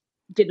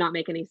did not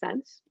make any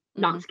sense.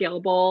 Not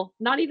scalable,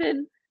 not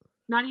even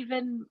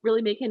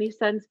really make any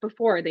sense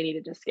before they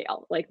needed to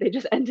scale. Like they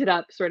just ended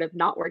up sort of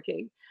not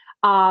working.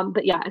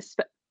 But yeah,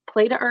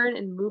 play to earn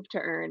and move to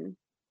earn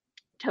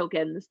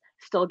tokens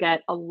still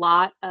get a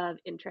lot of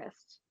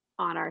interest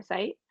on our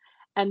site.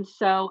 And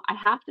so I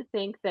have to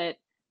think that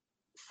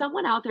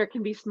someone out there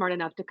can be smart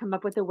enough to come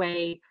up with a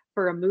way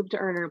for a move to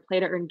earn or a play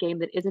to earn game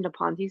that isn't a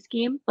Ponzi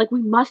scheme. Like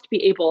we must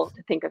be able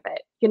to think of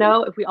it.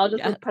 If we all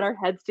just put our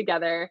heads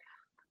together,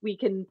 we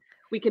can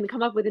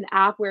come up with an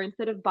app where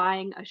instead of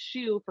buying a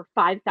shoe for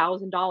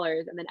 $5,000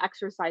 and then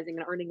exercising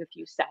and earning a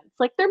few cents,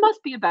 like there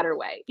must be a better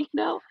way,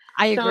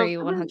 I agree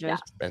 100. Yeah.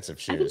 Expensive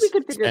shoes. I think we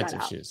could figure that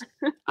out. Shoes.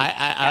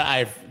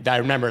 I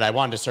remembered. I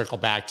wanted to circle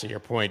back to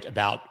your point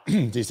about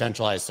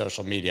decentralized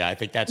social media. I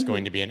think that's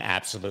going to be an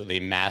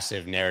absolutely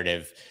massive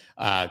narrative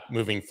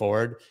moving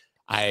forward.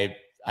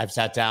 I've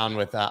sat down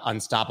with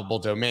Unstoppable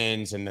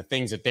Domains and the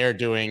things that they're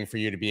doing for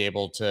you to be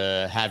able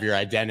to have your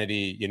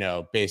identity,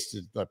 based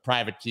on the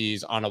private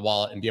keys on a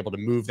wallet and be able to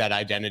move that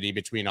identity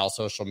between all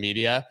social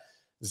media.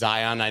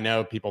 Zion, I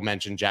know people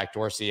mentioned Jack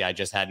Dorsey. I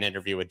just had an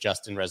interview with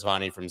Justin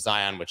Rezvani from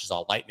Zion, which is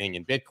all Lightning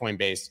and Bitcoin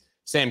based.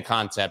 Same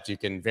concept. You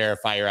can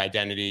verify your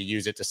identity,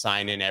 use it to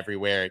sign in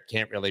everywhere. It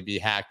can't really be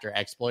hacked or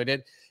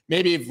exploited.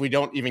 Maybe if we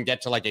don't even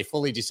get to like a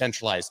fully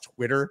decentralized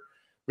Twitter,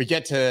 we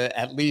get to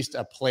at least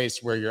a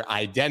place where your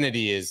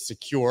identity is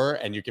secure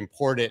and you can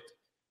port it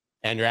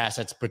and your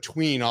assets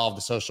between all of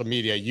the social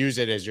media, use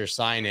it as your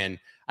sign in.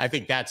 I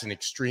think that's an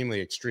extremely,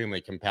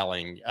 extremely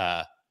compelling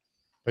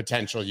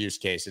potential use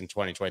case in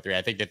 2023.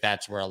 I think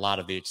that's where a lot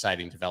of the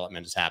exciting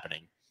development is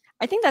happening.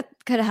 I think that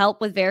could help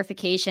with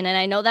verification. And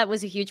I know that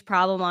was a huge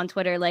problem on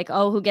Twitter, like,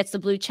 who gets the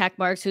blue check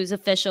marks, who's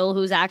official,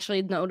 who's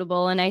actually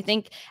notable. And I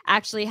think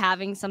actually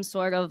having some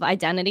sort of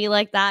identity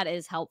like that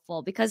is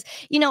helpful because,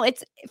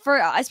 it's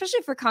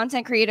especially for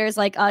content creators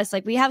like us,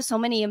 like we have so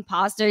many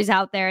imposters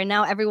out there and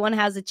now everyone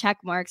has a check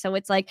mark. So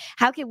it's like,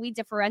 how can we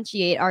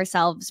differentiate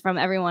ourselves from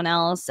everyone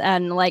else?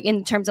 And like,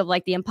 in terms of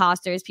like the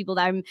imposters, people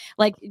that I'm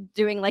like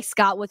doing like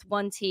Scott with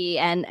one T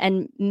and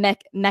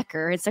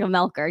Mecker instead of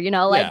Melker,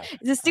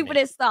 the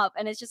stupidest stuff.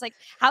 And it's just like,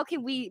 how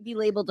can we be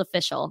labeled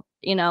official?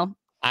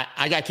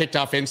 I got kicked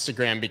off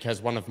Instagram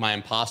because one of my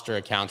imposter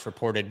accounts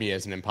reported me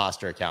as an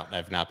imposter account. And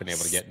I've not been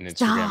able to get an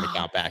Instagram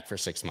account back for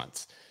 6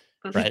 months.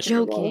 Right?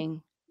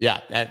 Joking. Yeah,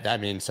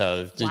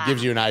 so it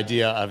gives you an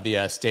idea of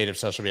the state of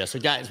social media. So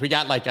guys, we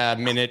got like a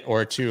minute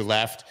or two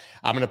left.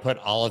 I'm going to put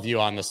all of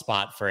you on the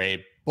spot for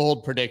a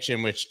bold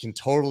prediction, which can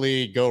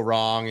totally go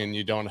wrong, and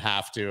you don't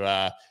have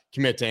to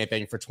commit to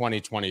anything for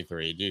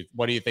 2023.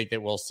 What do you think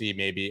that we'll see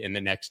maybe in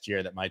the next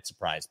year that might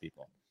surprise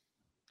people?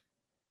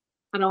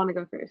 I don't want to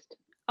go first.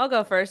 I'll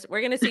go first.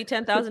 We're going to see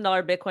 $10,000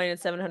 Bitcoin and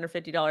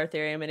 $750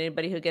 Ethereum. And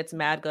anybody who gets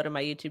mad, go to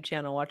my YouTube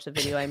channel, watch the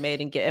video I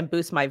made, and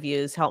boost my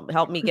views.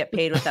 Help me get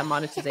paid with that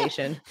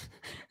monetization.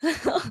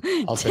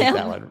 I'll take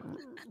that one.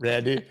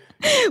 Randy?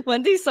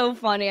 Wendy's so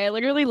funny. I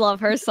literally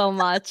love her so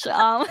much.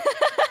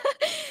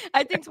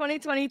 I think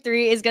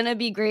 2023 is going to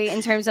be great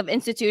in terms of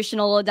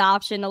institutional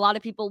adoption. A lot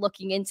of people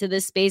looking into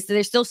this space.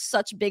 There's still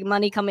such big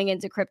money coming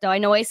into crypto. I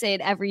know I say it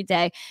every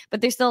day,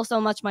 but there's still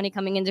so much money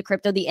coming into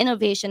crypto. The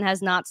innovation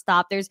has not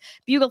stopped. There's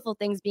beautiful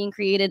things being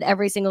created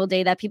every single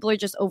day that people are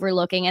just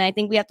overlooking. And I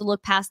think we have to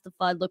look past the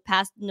FUD, look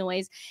past the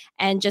noise,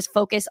 and just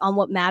focus on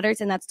what matters.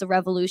 And that's the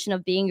revolution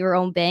of being your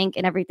own bank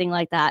and everything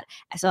like that.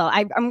 So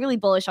I'm really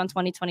bullish on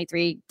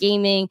 2023.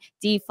 Gaming,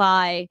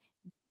 DeFi,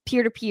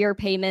 peer-to-peer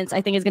payments,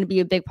 I think is going to be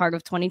a big part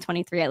of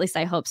 2023. At least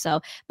I hope so.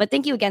 But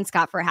thank you again,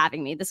 Scott, for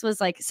having me. This was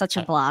like such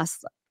a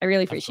blast. I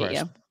really appreciate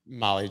you.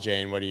 Molly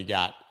Jane, what do you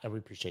got? We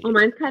appreciate you. Well,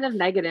 mine's kind of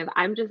negative.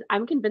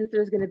 I'm convinced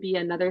there's going to be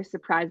another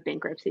surprise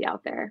bankruptcy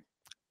out there.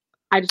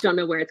 I just don't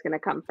know where it's going to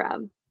come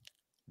from.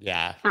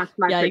 Yeah. That's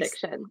my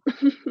prediction.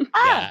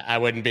 Yeah, I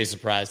wouldn't be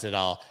surprised at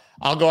all.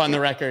 I'll go on the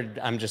record.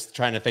 I'm just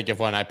trying to think of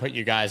one. I put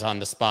you guys on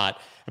the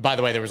spot. And by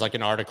the way, there was like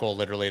an article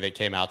literally that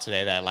came out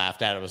today that I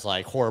laughed at. It was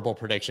like horrible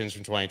predictions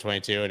from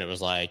 2022. And it was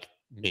like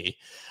me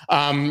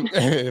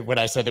when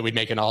I said that we'd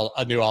make a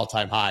new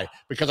all-time high,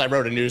 because I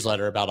wrote a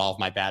newsletter about all of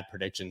my bad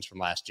predictions from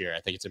last year. I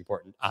think it's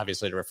important,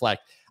 obviously, to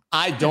reflect.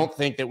 I don't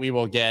think that we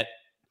will get,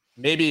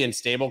 maybe in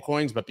stable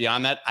coins, but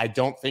beyond that, I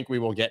don't think we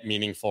will get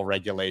meaningful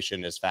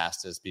regulation as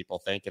fast as people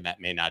think. And that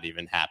may not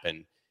even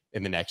happen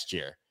in the next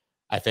year.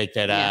 I think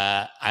that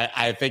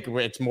I think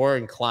it's more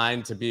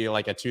inclined to be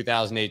like a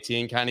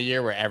 2018 kind of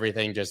year where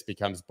everything just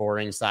becomes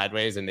boring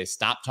sideways and they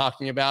stop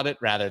talking about it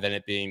rather than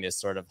it being this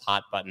sort of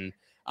hot button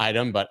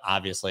item. But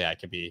obviously I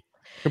could be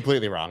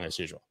completely wrong as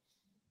usual.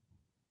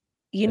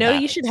 You know,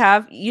 you should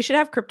have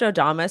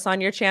Cryptodamus on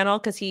your channel,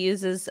 because he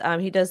uses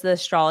he does the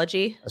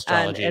astrology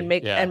and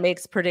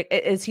makes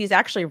he's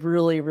actually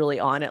really, really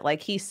on it.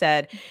 Like he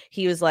said,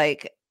 he was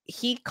like,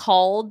 he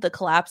called the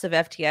collapse of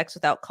FTX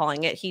without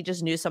calling it. He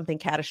just knew something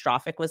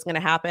catastrophic was going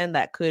to happen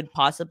that could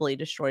possibly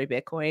destroy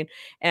Bitcoin.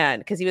 And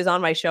because he was on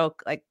my show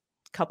like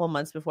a couple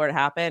months before it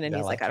happened, and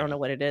he's like, I don't know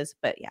what it is,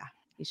 but yeah.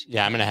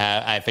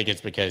 Yeah, I think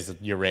it's because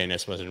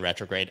Uranus was in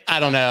retrograde. I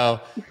don't know.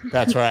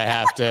 That's where I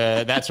have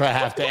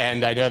to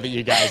end. I know that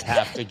you guys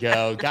have to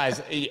go.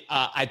 Guys,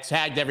 I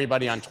tagged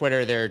everybody on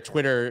Twitter. Their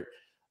Twitter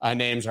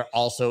names are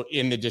also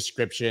in the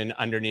description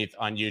underneath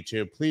on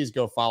YouTube. Please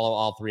go follow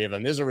all three of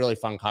them. This is a really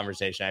fun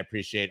conversation. I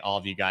appreciate all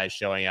of you guys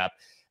showing up.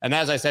 And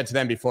as I said to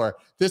them before,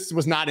 this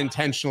was not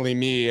intentionally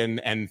me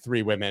and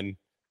three women.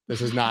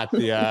 This is not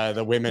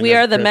the women. We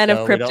are the men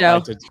of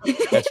crypto.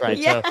 That's right.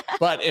 Yeah. So,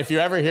 but if you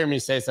ever hear me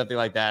say something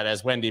like that,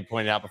 as Wendy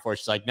pointed out before,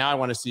 she's like, now I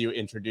want to see you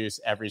introduce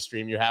every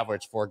stream you have where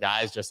it's four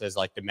guys, just as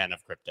like the men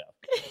of crypto.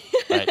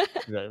 Right?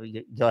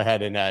 Go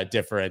ahead and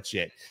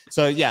differentiate.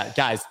 So yeah,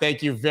 guys,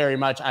 thank you very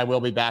much. I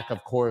will be back,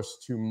 of course,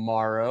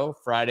 tomorrow.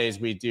 Fridays,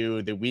 we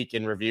do the week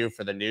in review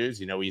for the news.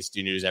 You know, we used to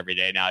do news every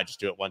day. Now I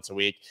just do it once a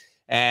week.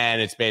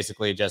 And it's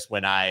basically just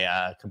when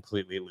I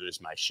completely lose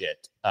my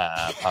shit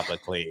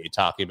publicly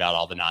talking about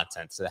all the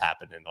nonsense that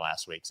happened in the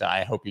last week. So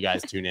I hope you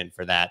guys tune in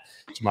for that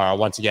tomorrow.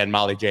 Once again,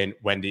 Molly Jane,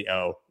 Wendy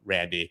O,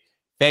 Randy.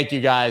 Thank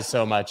you guys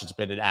so much. It's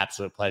been an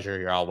absolute pleasure.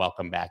 You're all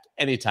welcome back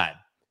anytime.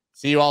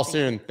 See you all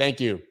soon. Thank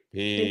you.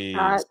 Peace.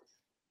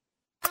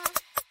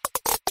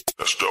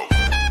 That's dope.